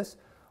 get this,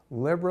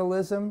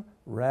 liberalism,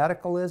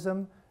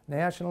 radicalism,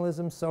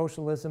 nationalism,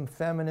 socialism,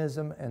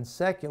 feminism, and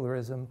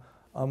secularism,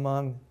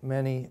 among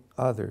many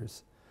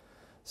others.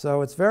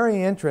 So it's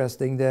very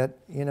interesting that,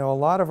 a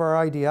lot of our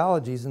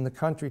ideologies in the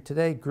country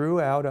today grew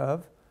out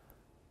of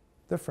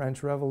the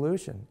French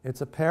Revolution.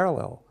 It's a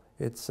parallel.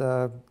 It's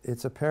a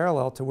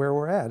parallel to where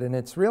we're at, and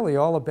it's really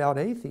all about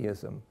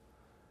atheism.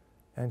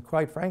 And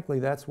quite frankly,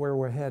 that's where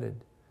we're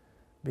headed,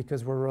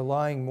 because we're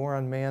relying more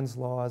on man's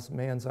laws,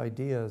 man's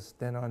ideas,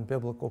 than on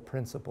biblical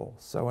principles.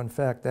 So in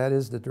fact, that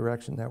is the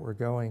direction that we're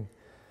going.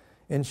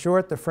 In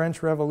short, the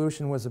French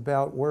Revolution was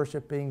about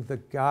worshiping the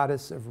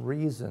goddess of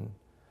reason.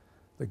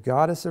 The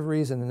goddess of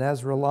reason, and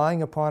as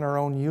relying upon our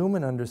own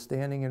human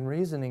understanding and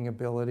reasoning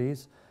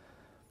abilities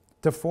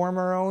to form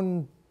our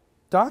own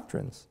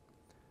doctrines.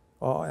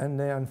 And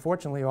they,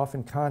 unfortunately,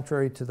 often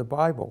contrary to the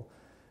Bible.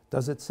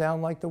 Does it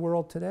sound like the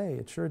world today?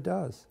 It sure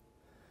does.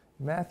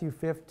 Matthew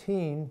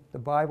 15, the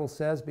Bible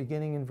says,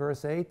 beginning in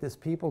verse 8, "This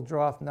people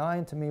draweth nigh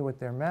unto me with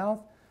their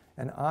mouth,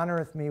 and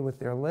honoreth me with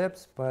their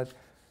lips, but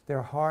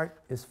their heart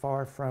is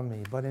far from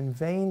me. But in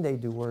vain they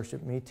do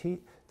worship me,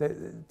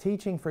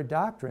 teaching for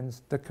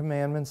doctrines the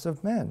commandments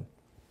of men."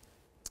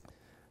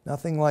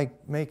 Nothing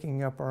like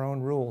making up our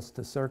own rules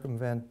to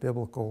circumvent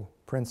biblical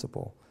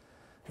principle.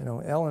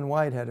 Ellen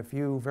White had a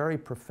few very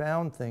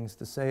profound things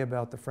to say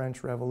about the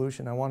French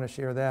Revolution. I want to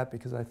share that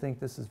because I think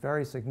this is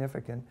very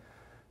significant.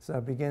 So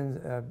it begins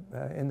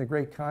in the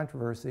Great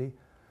Controversy.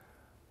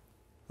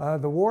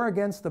 The war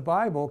against the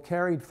Bible,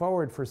 carried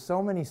forward for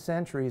so many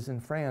centuries in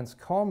France,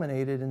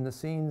 culminated in the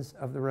scenes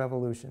of the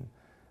Revolution.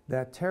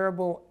 That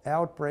terrible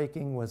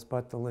outbreaking was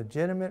but the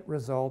legitimate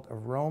result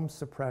of Rome's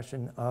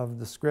suppression of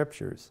the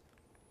Scriptures.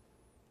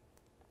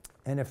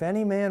 "And if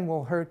any man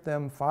will hurt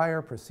them,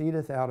 fire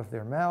proceedeth out of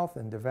their mouth,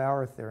 and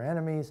devoureth their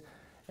enemies.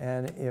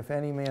 And if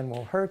any man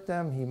will hurt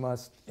them, he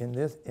must in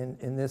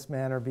this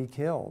manner be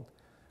killed."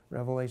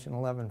 Revelation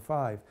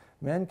 11:5.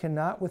 Men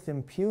cannot with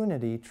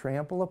impunity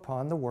trample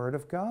upon the word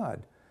of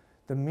God.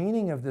 The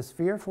meaning of this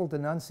fearful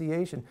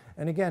denunciation,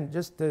 and again,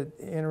 just to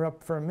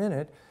interrupt for a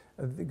minute,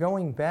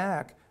 going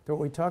back to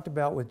what we talked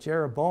about with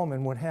Jeroboam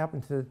and what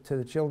happened to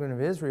the children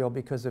of Israel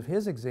because of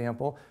his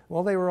example,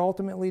 well, they were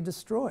ultimately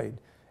destroyed.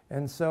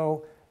 And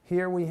so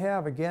here we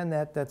have, again,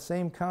 that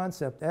same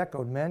concept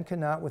echoed. Men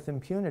cannot with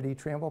impunity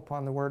trample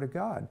upon the word of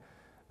God.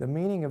 The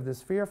meaning of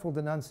this fearful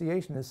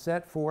denunciation is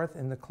set forth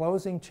in the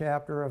closing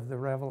chapter of the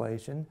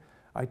Revelation.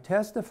 "I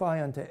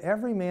testify unto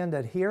every man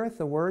that heareth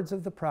the words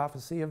of the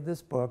prophecy of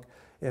this book,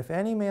 if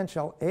any man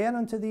shall add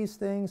unto these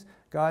things,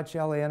 God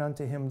shall add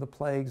unto him the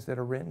plagues that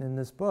are written in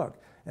this book.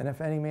 And if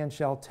any man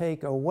shall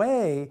take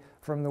away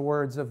from the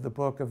words of the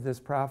book of this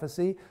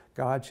prophecy,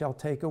 God shall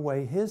take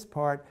away his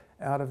part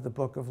out of the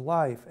book of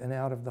life, and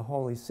out of the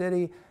holy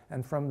city,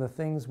 and from the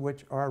things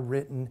which are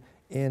written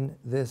in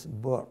this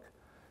book."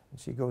 And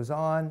she goes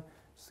on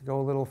to go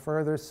a little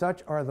further.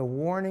 "Such are the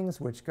warnings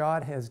which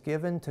God has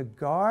given to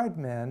guard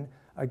men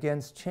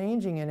against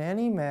changing in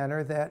any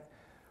manner that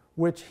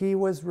which he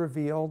has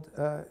revealed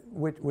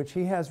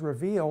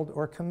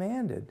or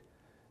commanded.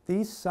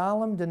 These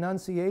solemn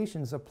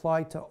denunciations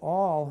apply to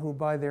all who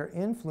by their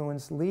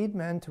influence lead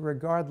men to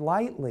regard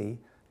lightly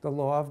the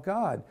law of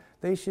God.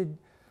 They should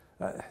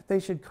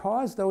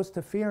cause those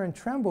to fear and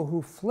tremble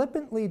who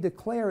flippantly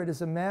declare it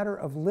is a matter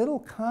of little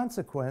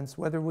consequence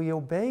whether we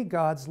obey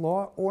God's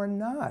law or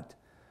not.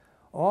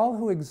 All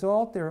who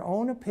exalt their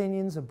own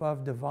opinions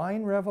above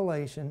divine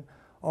revelation,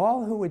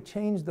 all who would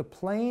change the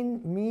plain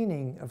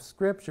meaning of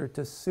Scripture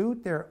to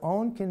suit their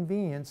own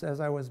convenience, as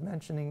I was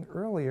mentioning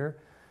earlier,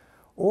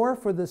 or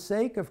for the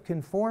sake of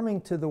conforming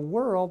to the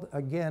world,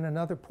 again,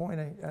 another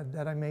point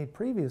that I made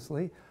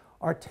previously,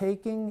 are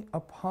taking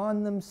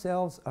upon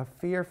themselves a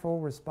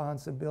fearful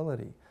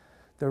responsibility.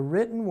 The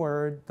written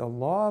word, the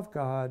law of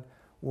God,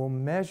 will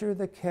measure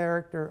the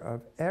character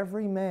of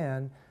every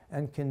man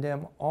and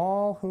condemn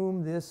all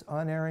whom this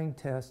unerring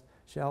test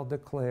shall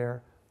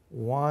declare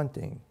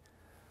wanting."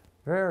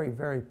 Very,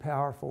 very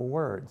powerful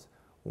words.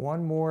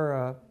 One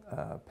more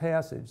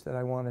passage that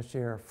I want to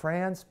share.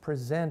 "France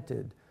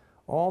presented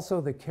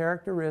also the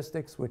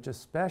characteristics which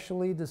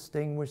especially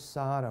distinguish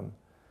Sodom.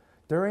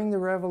 During the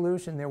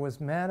Revolution, there was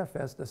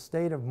manifest a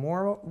state of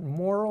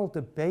moral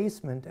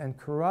debasement and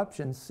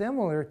corruption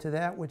similar to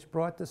that which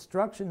brought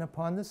destruction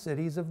upon the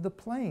cities of the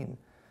plain.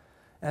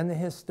 And the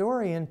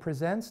historian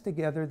presents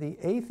together the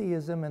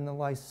atheism and the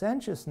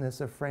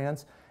licentiousness of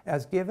France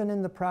as given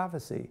in the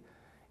prophecy.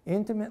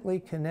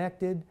 Intimately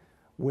connected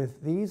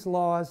with these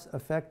laws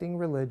affecting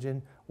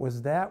religion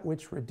was that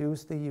which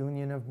reduced the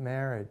union of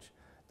marriage,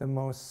 the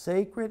most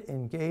sacred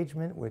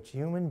engagement which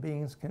human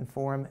beings can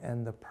form,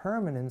 and the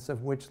permanence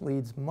of which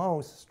leads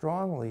most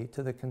strongly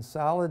to the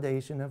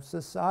consolidation of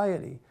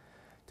society,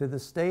 to the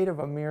state of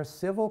a mere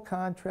civil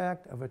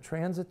contract of a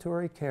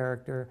transitory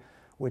character,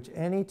 which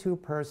any two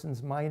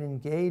persons might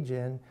engage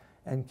in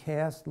and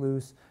cast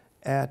loose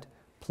at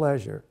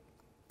pleasure."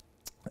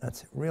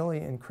 That's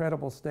really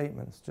incredible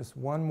statements. Just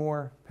one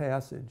more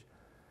passage.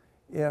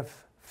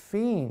 "If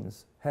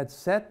fiends had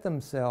set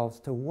themselves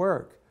to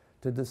work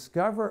to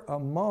discover a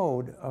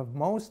mode of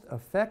most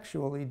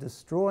effectually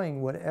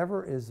destroying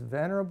whatever is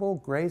venerable,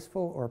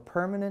 graceful, or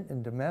permanent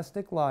in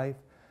domestic life,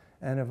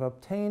 and of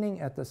obtaining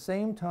at the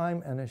same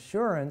time an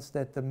assurance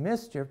that the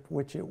mischief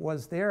which it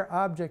was their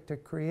object to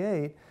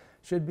create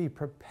should be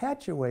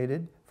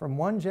perpetuated from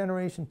one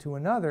generation to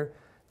another,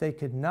 they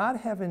could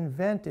not have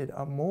invented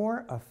a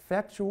more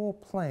effectual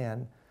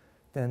plan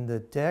than the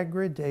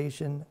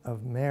degradation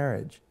of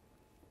marriage.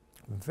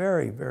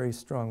 Very, very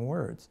strong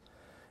words.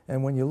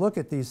 And when you look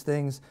at these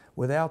things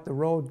without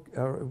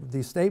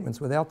these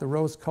statements without the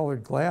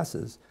rose-colored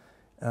glasses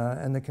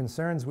and the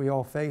concerns we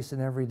all face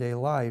in everyday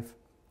life,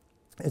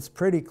 it's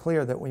pretty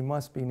clear that we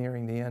must be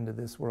nearing the end of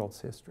this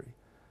world's history.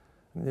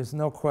 I mean, there's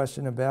no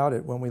question about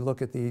it when we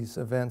look at these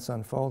events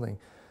unfolding.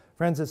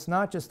 Friends, it's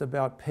not just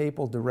about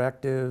papal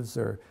directives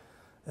or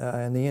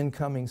and the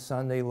incoming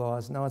Sunday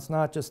laws. No, it's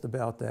not just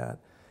about that.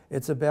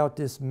 It's about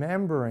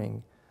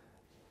dismembering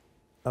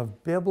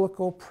of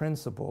biblical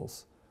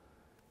principles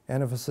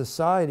and of a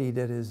society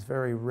that is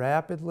very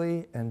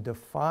rapidly and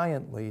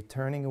defiantly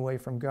turning away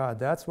from God.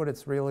 That's what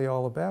it's really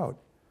all about.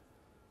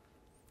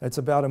 It's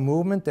about a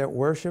movement that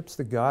worships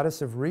the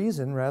goddess of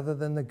reason rather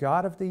than the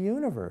God of the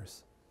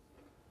universe.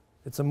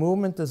 It's a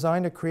movement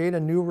designed to create a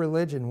new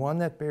religion, one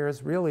that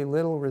bears really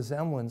little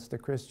resemblance to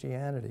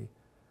Christianity.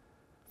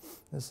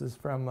 This is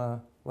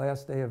from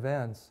Last Day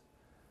Events.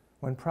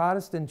 When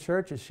Protestant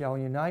churches shall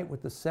unite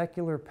with the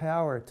secular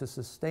power to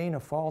sustain a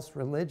false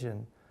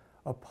religion,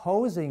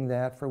 opposing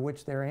that for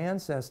which their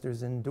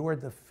ancestors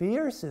endured the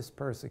fiercest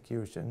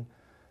persecution,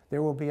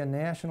 there will be a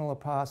national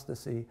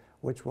apostasy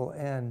which will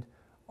end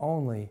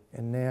only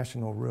in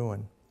national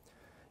ruin.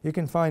 You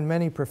can find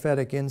many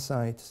prophetic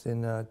insights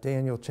in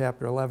Daniel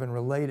chapter 11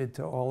 related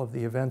to all of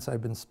the events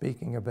I've been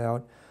speaking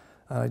about.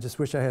 I just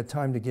wish I had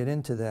time to get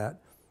into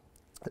that.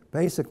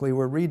 Basically,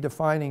 we're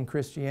redefining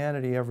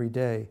Christianity every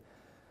day.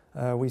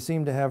 We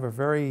seem to have a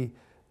very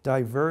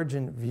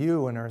divergent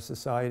view in our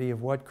society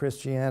of what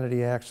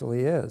Christianity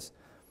actually is.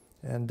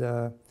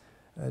 And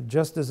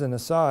just as an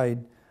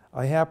aside,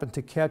 I happened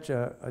to catch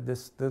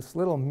this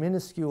little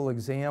minuscule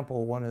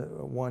example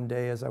one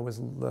day as I was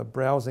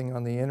browsing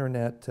on the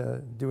internet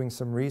doing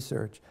some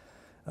research.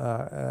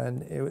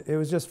 And it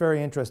was just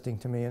very interesting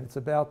to me. And it's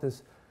about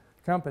this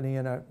company,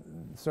 and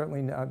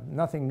certainly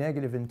nothing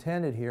negative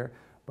intended here,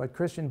 but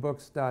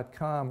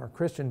christianbooks.com or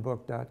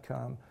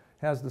christianbook.com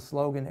has the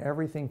slogan,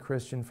 "Everything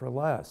Christian for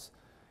Less."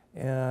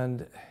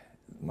 And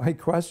my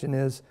question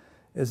is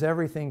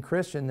everything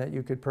Christian that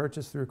you could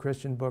purchase through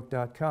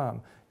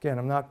christianbook.com? Again,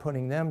 I'm not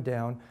putting them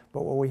down,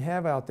 but what we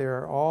have out there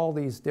are all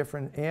these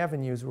different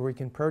avenues where we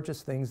can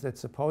purchase things that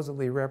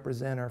supposedly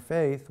represent our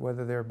faith,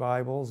 whether they're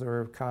Bibles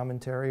or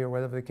commentary or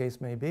whatever the case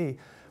may be.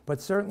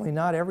 But certainly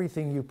not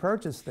everything you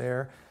purchase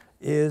there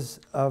is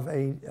of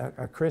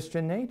a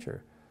Christian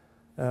nature.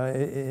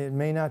 It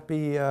may not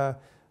be,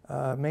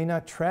 may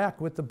not track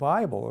with the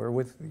Bible or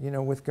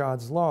with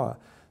God's law.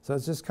 So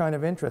it's just kind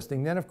of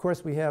interesting. Then, of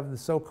course, we have the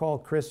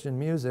so-called Christian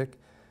music,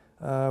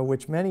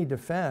 which many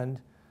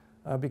defend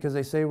because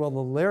they say, well, the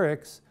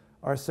lyrics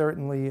are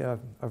certainly of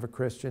a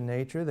Christian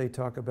nature. They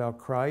talk about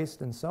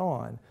Christ and so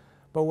on.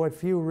 But what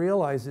few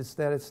realize is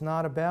that it's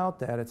not about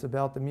that. It's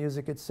about the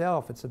music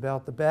itself. It's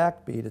about the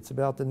backbeat. It's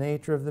about the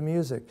nature of the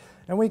music.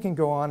 And we can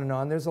go on and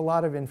on. There's a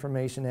lot of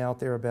information out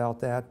there about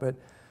that.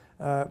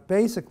 But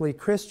basically,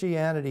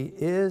 Christianity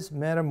is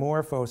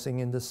metamorphosing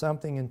into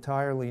something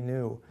entirely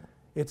new.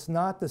 It's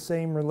not the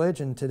same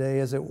religion today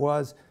as it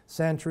was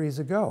centuries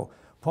ago.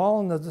 Paul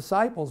and the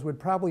disciples would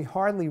probably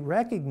hardly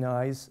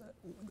recognize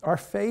our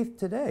faith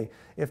today.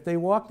 If they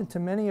walked into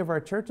many of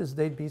our churches,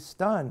 they'd be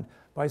stunned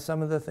by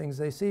some of the things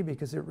they see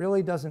because it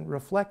really doesn't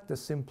reflect the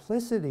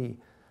simplicity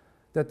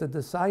that the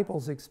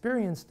disciples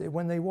experienced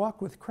when they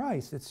walked with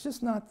Christ. It's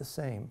just not the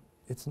same.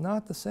 It's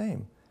not the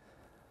same.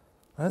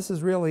 Now, this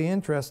is really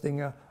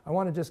interesting. I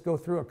want to just go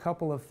through a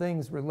couple of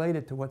things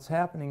related to what's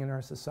happening in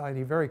our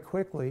society very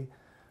quickly.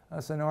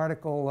 It's an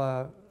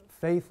article,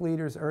 Faith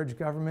Leaders Urge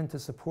Government to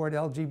Support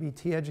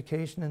LGBT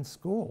Education in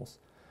Schools.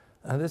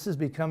 This is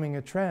becoming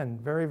a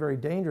trend, very, very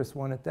dangerous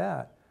one at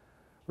that.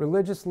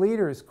 Religious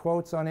leaders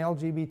quotes on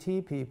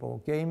LGBT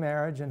people, gay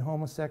marriage and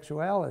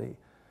homosexuality.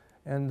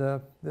 And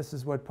this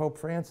is what Pope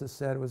Francis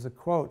said, was a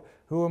quote,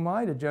 "Who am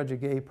I to judge a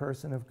gay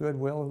person of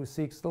goodwill who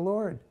seeks the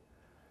Lord?"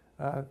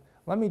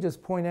 Let me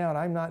just point out,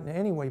 I'm not in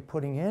any way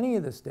putting any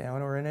of this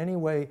down or in any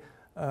way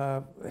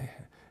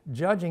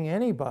judging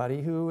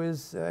anybody who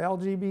is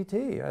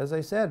LGBT. As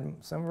I said,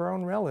 some of our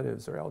own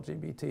relatives are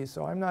LGBT,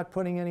 so I'm not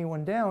putting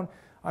anyone down.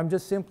 I'm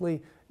just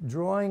simply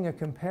drawing a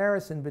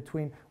comparison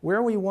between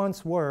where we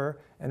once were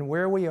and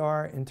where we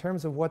are in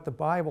terms of what the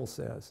Bible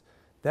says.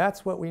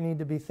 That's what we need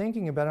to be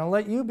thinking about. I'll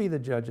let you be the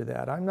judge of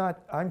that.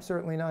 I'm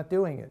certainly not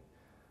doing it.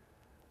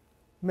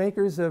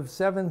 Makers of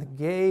Seventh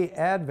Gay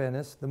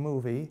Adventist, the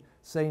movie,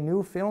 say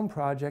new film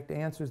project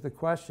answers the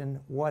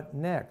question, what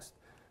next?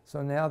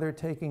 So now they're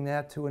taking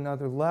that to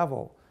another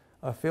level.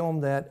 A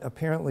film that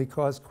apparently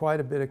caused quite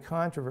a bit of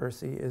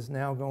controversy is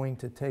now going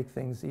to take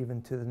things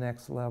even to the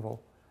next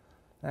level.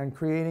 and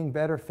creating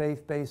better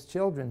faith-based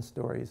children's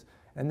stories.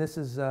 And this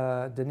is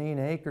Deneen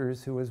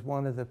Akers, who is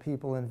one of the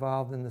people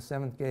involved in the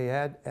Seventh-day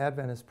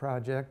Adventist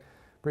Project,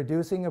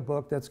 producing a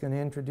book that's going to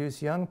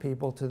introduce young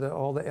people to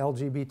all the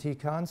LGBT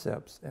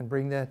concepts and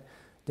bring that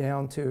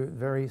down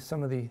to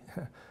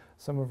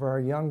some of our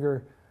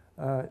younger,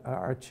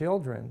 our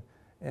children,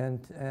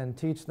 and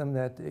teach them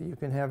that you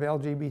can have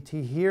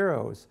LGBT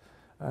heroes.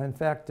 In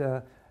fact,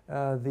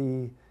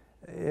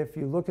 if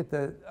you look at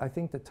I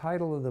think the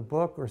title of the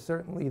book, or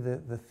certainly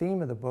the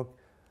theme of the book,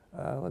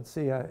 let's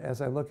see,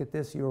 as I look at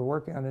this, you are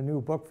working on a new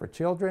book for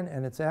children,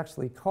 and it's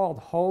actually called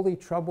Holy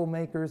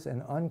Troublemakers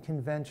and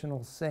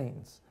Unconventional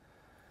Saints.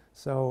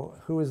 So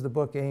who is the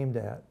book aimed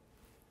at?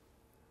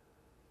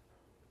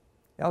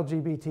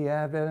 LGBT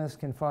Adventists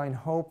can find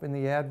hope in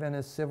the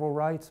Adventist civil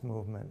rights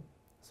movement.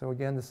 So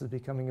again, this is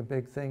becoming a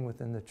big thing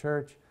within the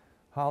church.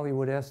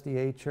 Hollywood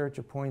SDA Church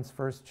appoints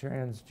first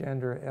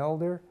transgender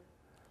elder.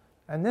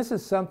 And this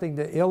is something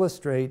to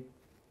illustrate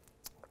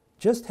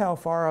just how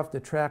far off the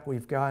track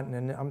we've gotten.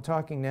 And I'm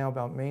talking now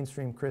about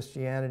mainstream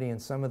Christianity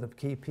and some of the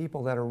key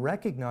people that are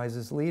recognized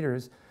as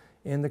leaders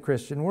in the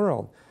Christian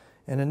world.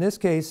 And in this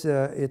case,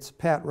 it's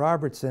Pat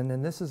Robertson,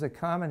 and this is a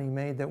comment he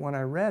made that when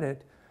I read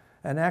it,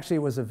 and actually it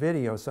was a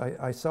video, so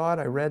I saw it,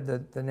 I read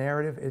the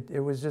narrative,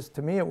 it was just,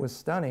 to me it was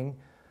stunning,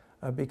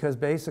 because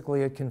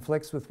basically it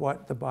conflicts with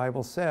what the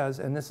Bible says,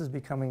 and this is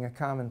becoming a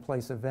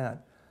commonplace event.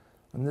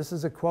 And this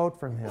is a quote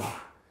from him.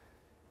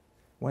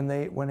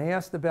 When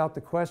asked about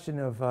the question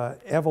of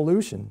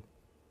evolution,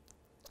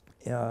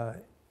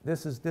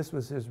 this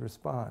was his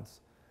response.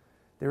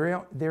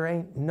 There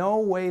ain't no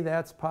way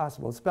that's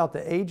possible. It's about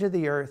the age of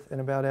the earth and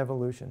about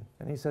evolution.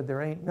 And he said,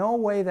 there ain't no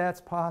way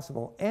that's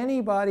possible.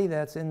 Anybody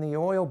that's in the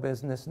oil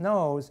business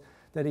knows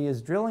that he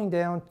is drilling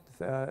down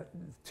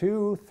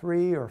 2,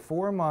 3, or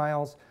 4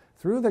 miles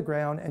through the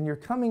ground, and you're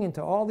coming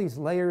into all these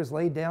layers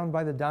laid down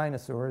by the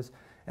dinosaurs.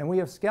 And we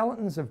have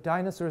skeletons of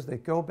dinosaurs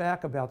that go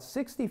back about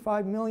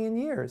 65 million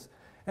years.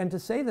 And to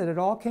say that it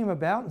all came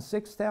about in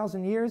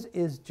 6,000 years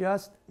is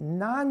just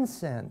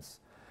nonsense.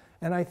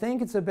 And I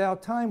think it's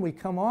about time we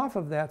come off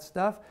of that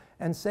stuff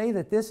and say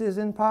that this is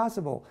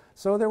impossible.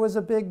 So there was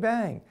a Big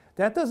Bang.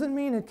 That doesn't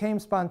mean it came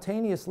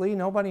spontaneously.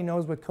 Nobody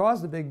knows what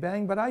caused the Big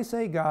Bang, but I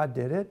say God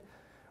did it.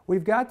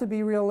 We've got to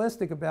be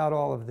realistic about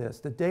all of this.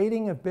 The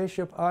dating of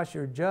Bishop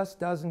Ussher just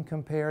doesn't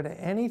compare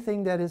to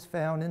anything that is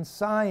found in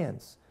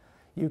science.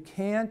 You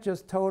can't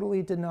just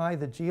totally deny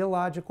the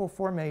geological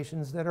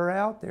formations that are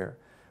out there.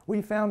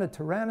 We found a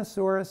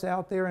Tyrannosaurus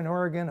out there in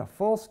Oregon, a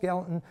full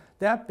skeleton.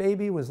 That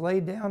baby was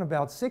laid down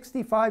about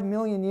 65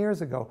 million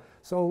years ago.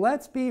 So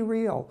let's be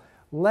real.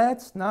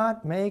 Let's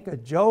not make a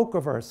joke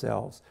of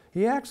ourselves.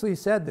 He actually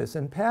said this,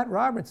 and Pat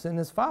Robertson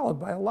is followed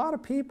by a lot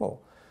of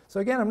people. So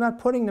again, I'm not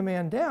putting the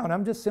man down.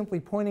 I'm just simply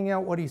pointing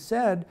out what he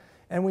said,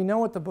 and we know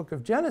what the book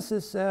of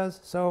Genesis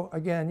says. So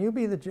again, you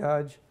be the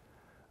judge.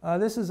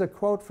 This is a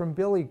quote from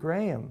Billy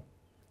Graham.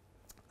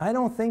 I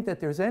don't think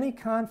that there's any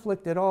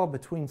conflict at all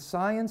between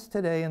science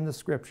today and the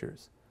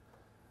scriptures.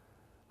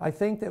 I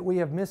think that we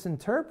have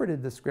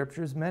misinterpreted the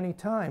scriptures many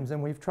times,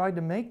 and we've tried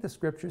to make the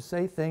scriptures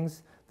say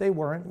things they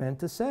weren't meant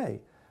to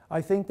say.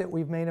 I think that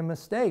we've made a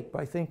mistake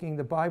by thinking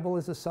the Bible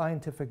is a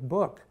scientific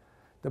book.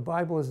 The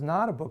Bible is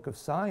not a book of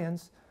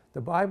science.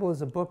 The Bible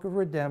is a book of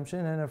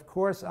redemption, and of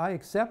course I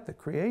accept the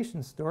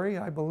creation story.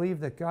 I believe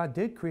that God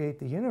did create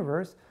the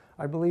universe.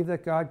 I believe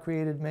that God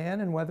created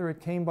man, and whether it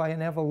came by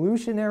an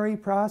evolutionary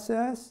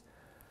process,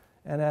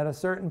 and at a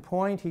certain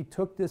point he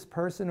took this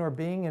person or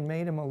being and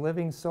made him a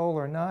living soul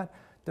or not,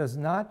 does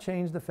not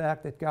change the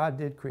fact that God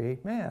did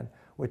create man.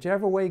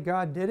 Whichever way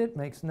God did it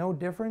makes no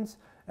difference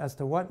as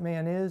to what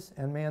man is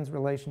and man's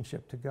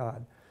relationship to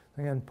God.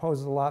 Again,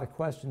 poses a lot of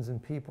questions in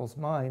people's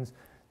minds.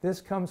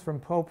 This comes from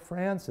Pope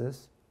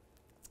Francis.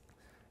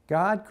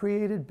 God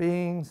created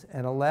beings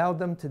and allowed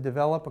them to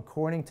develop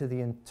according to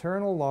the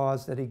internal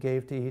laws that he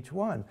gave to each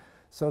one,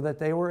 so that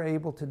they were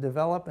able to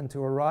develop and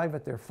to arrive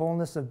at their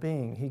fullness of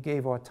being. He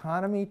gave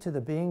autonomy to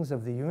the beings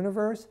of the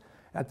universe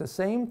at the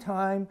same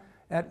time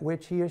at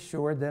which he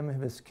assured them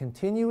of his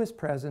continuous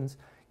presence,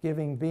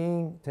 giving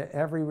being to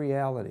every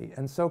reality.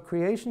 And so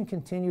creation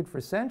continued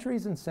for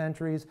centuries and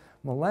centuries,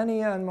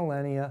 millennia and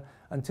millennia,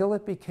 until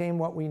it became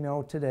what we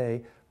know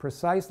today,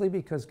 precisely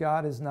because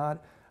God is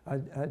not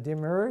a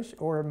demiurge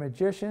or a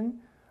magician,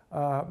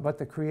 but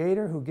the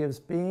creator who gives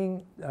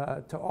being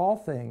to all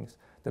things.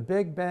 The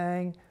Big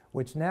Bang,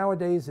 which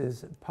nowadays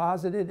is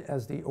posited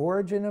as the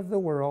origin of the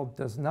world,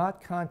 does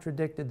not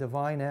contradict the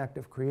divine act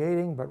of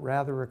creating, but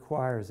rather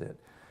requires it.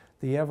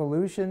 The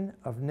evolution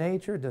of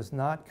nature does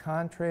not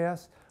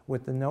contrast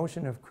with the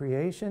notion of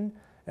creation,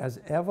 as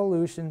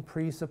evolution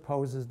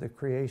presupposes the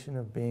creation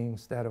of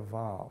beings that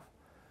evolve.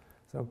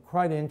 So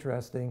quite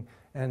interesting.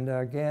 And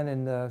again,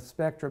 in the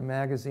Spectrum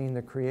magazine,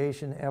 the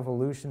creation,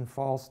 evolution,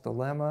 false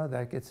dilemma,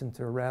 that gets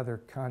into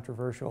rather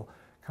controversial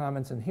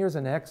comments. And here's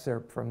an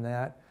excerpt from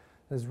that.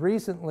 As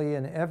recently,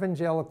 an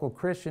evangelical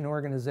Christian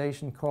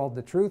organization called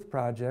the Truth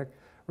Project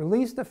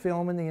released a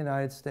film in the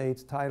United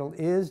States titled,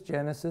 Is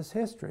Genesis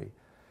History?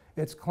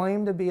 Its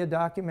claim to be a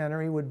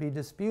documentary would be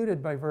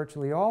disputed by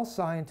virtually all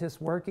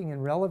scientists working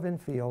in relevant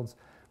fields,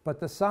 but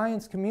the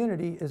science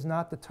community is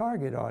not the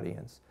target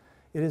audience.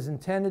 It is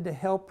intended to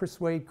help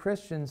persuade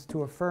Christians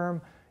to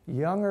affirm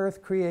young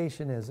Earth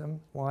creationism,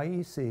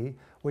 YEC,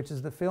 which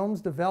the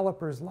film's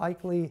developers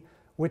likely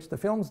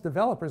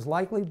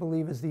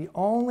believe is the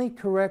only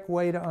correct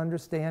way to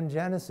understand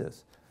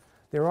Genesis.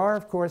 There are,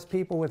 of course,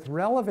 people with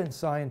relevant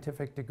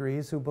scientific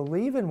degrees who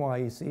believe in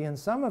YEC, and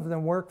some of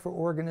them work for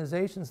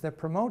organizations that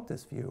promote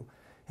this view.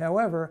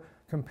 However,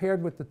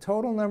 compared with the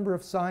total number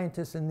of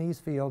scientists in these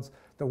fields,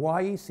 the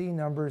YEC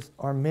numbers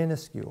are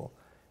minuscule.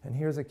 And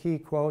here's a key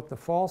quote: "The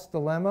false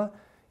dilemma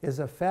is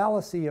a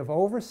fallacy of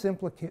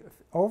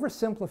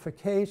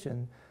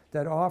oversimplification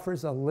that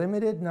offers a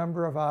limited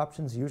number of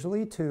options,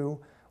 usually two,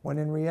 when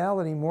in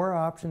reality more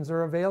options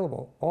are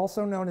available.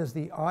 Also known as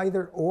the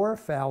either-or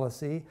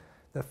fallacy,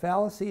 the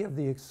fallacy of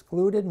the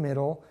excluded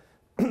middle,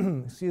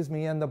 excuse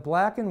me, and the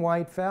black and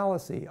white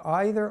fallacy.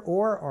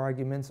 Either-or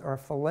arguments are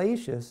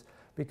fallacious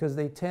because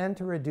they tend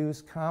to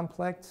reduce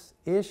complex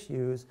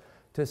issues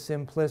to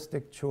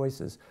simplistic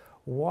choices."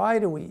 Why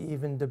do we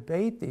even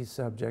debate these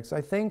subjects? I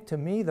think, to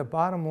me, the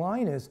bottom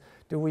line is,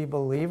 do we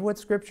believe what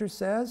Scripture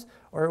says,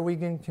 or are we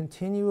going to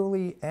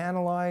continually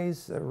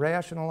analyze,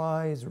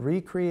 rationalize,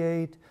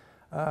 recreate?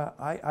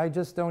 I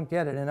just don't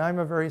get it. And I'm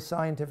a very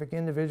scientific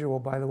individual,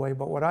 by the way,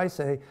 but what I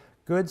say,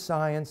 good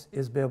science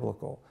is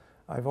biblical.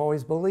 I've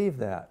always believed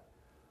that.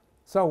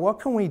 So what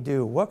can we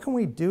do? What can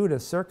we do to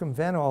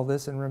circumvent all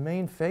this and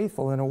remain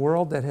faithful in a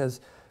world that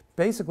has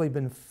basically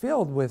been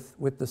filled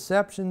with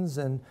deceptions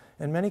and,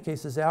 in many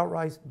cases,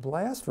 outright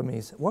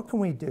blasphemies? What can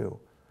we do?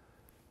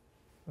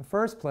 In the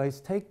first place,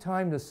 take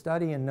time to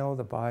study and know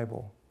the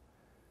Bible.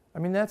 I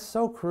mean, that's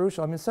so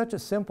crucial. I mean, it's such a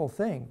simple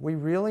thing. We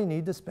really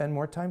need to spend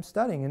more time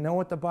studying and know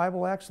what the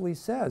Bible actually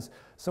says.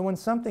 So when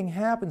something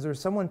happens or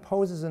someone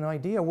poses an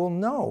idea, we'll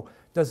know,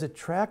 does it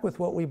track with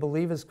what we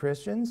believe as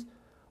Christians,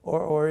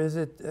 or is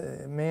it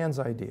man's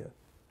idea?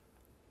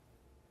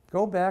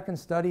 Go back and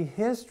study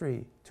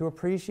history to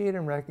appreciate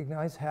and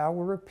recognize how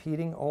we're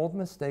repeating old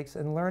mistakes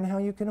and learn how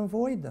you can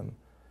avoid them.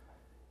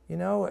 You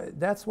know,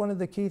 that's one of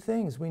the key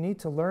things. We need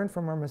to learn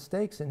from our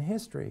mistakes in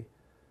history.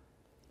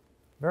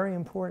 Very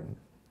important.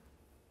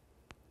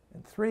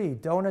 And 3,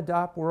 don't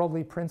adopt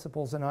worldly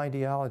principles and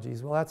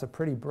ideologies. Well, that's a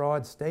pretty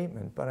broad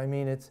statement, but I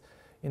mean, it's,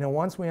 you know,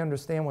 once we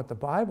understand what the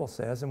Bible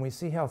says and we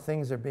see how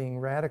things are being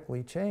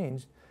radically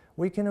changed,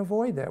 we can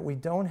avoid that. We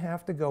don't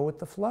have to go with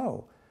the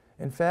flow.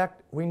 In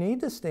fact, we need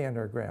to stand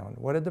our ground.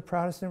 What did the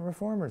Protestant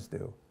reformers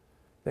do?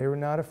 They were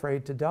not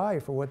afraid to die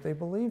for what they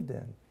believed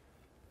in.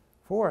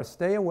 4,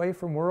 stay away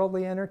from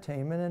worldly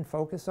entertainment and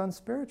focus on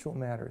spiritual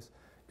matters.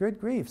 Good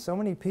grief, so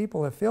many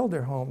people have filled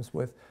their homes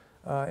with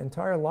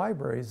entire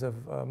libraries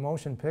of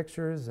motion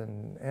pictures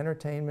and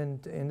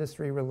entertainment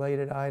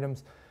industry-related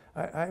items.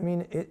 I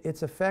mean,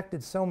 it's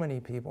affected so many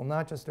people,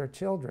 not just our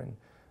children.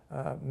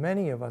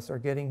 Many of us are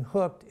getting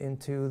hooked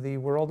into the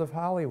world of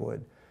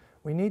Hollywood.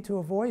 We need to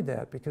avoid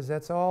that because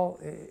that's all,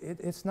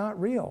 it's not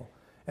real.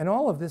 And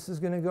all of this is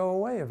going to go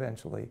away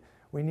eventually.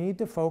 We need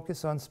to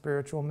focus on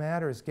spiritual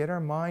matters, get our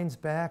minds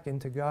back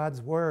into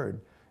God's Word,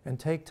 and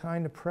take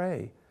time to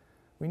pray.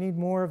 We need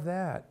more of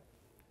that.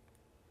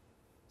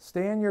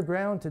 Stand your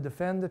ground to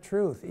defend the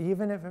truth,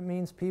 even if it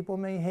means people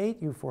may hate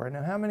you for it.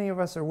 Now, how many of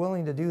us are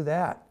willing to do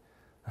that?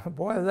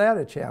 Boy, is that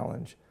a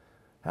challenge.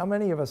 How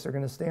many of us are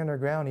going to stand our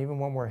ground even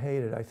when we're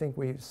hated? I think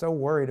we're so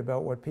worried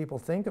about what people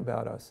think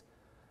about us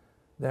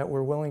that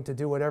we're willing to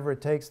do whatever it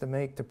takes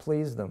to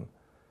please them.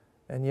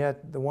 And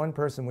yet, the one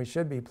person we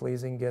should be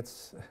pleasing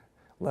gets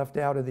left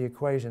out of the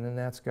equation, and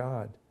that's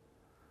God.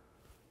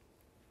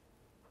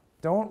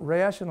 Don't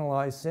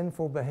rationalize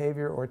sinful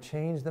behavior or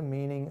change the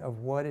meaning of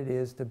what it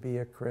is to be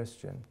a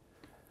Christian.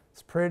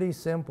 It's pretty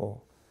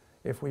simple.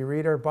 If we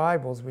read our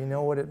Bibles, we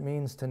know what it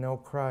means to know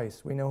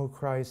Christ. We know who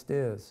Christ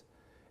is.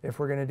 If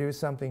we're going to do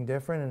something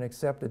different and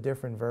accept a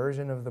different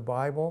version of the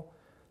Bible,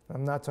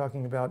 I'm not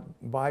talking about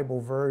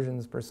Bible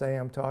versions per se,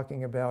 I'm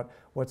talking about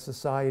what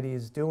society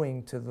is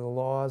doing to the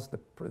laws,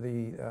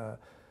 the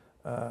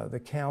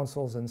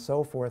counsels and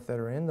so forth that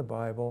are in the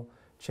Bible,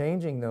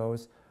 changing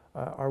those.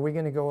 Are we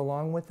going to go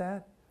along with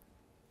that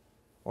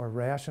or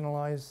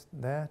rationalize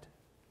that?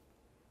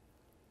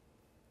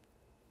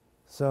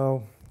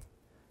 So,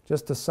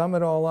 just to sum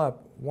it all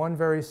up, one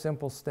very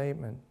simple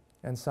statement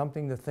and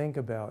something to think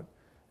about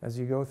as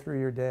you go through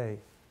your day.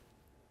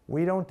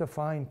 We don't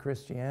define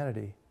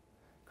Christianity.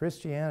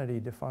 Christianity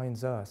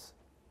defines us.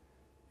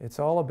 It's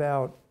all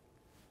about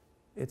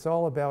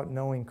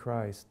knowing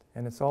Christ,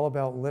 and it's all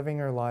about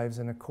living our lives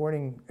in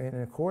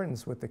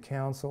accordance with the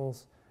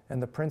counsels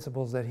and the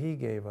principles that He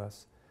gave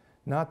us,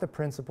 not the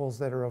principles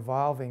that are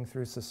evolving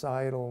through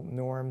societal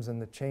norms and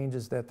the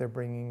changes that they're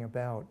bringing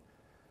about.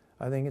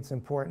 I think it's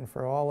important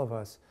for all of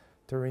us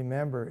to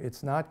remember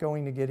it's not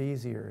going to get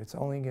easier. It's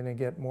only going to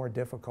get more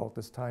difficult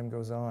as time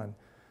goes on.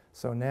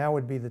 So now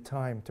would be the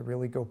time to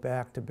really go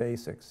back to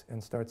basics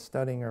and start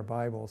studying our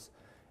Bibles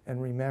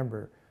and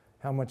remember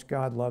how much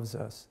God loves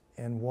us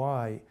and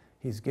why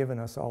He's given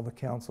us all the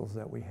counsels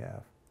that we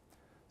have.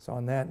 So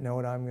on that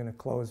note, I'm going to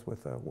close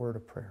with a word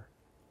of prayer.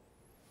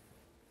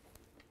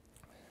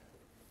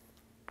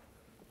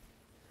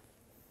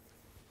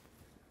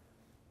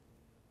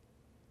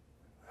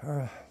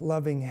 Our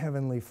loving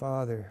Heavenly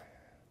Father,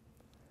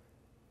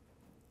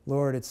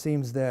 Lord, it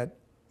seems that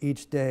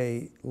each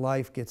day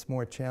life gets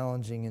more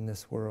challenging in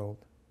this world.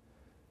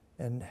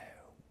 And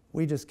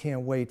we just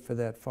can't wait for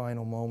that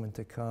final moment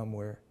to come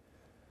where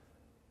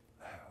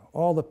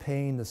all the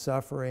pain, the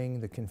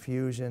suffering, the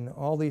confusion,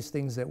 all these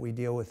things that we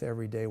deal with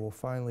every day will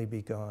finally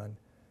be gone.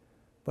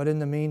 But in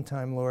the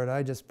meantime, Lord,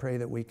 I just pray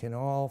that we can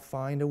all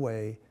find a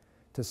way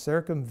to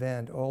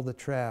circumvent all the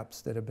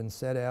traps that have been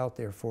set out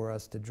there for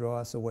us to draw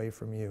us away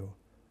from you.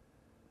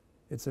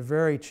 It's a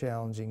very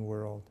challenging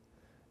world.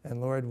 And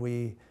Lord,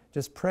 we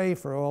just pray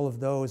for all of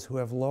those who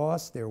have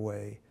lost their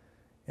way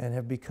and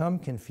have become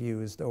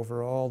confused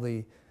over all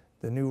the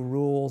new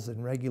rules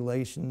and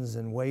regulations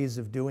and ways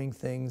of doing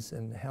things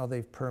and how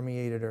they've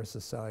permeated our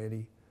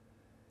society.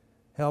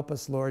 Help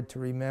us, Lord, to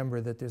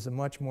remember that there's a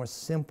much more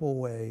simple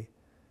way,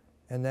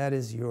 and that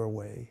is your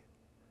way.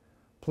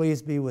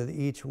 Please be with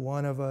each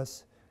one of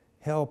us.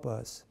 Help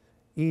us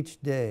each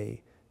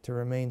day to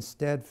remain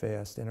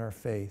steadfast in our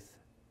faith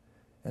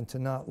and to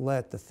not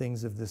let the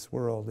things of this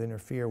world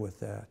interfere with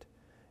that.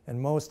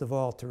 And most of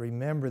all, to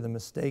remember the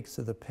mistakes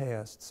of the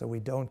past so we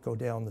don't go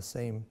down the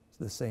same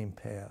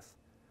path.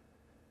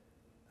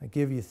 I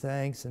give you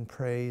thanks and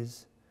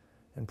praise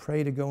and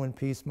pray to go in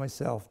peace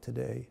myself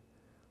today.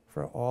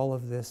 For all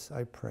of this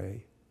I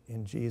pray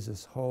in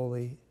Jesus'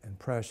 holy and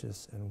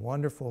precious and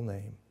wonderful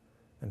name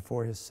and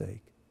for his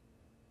sake.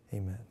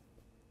 Amen.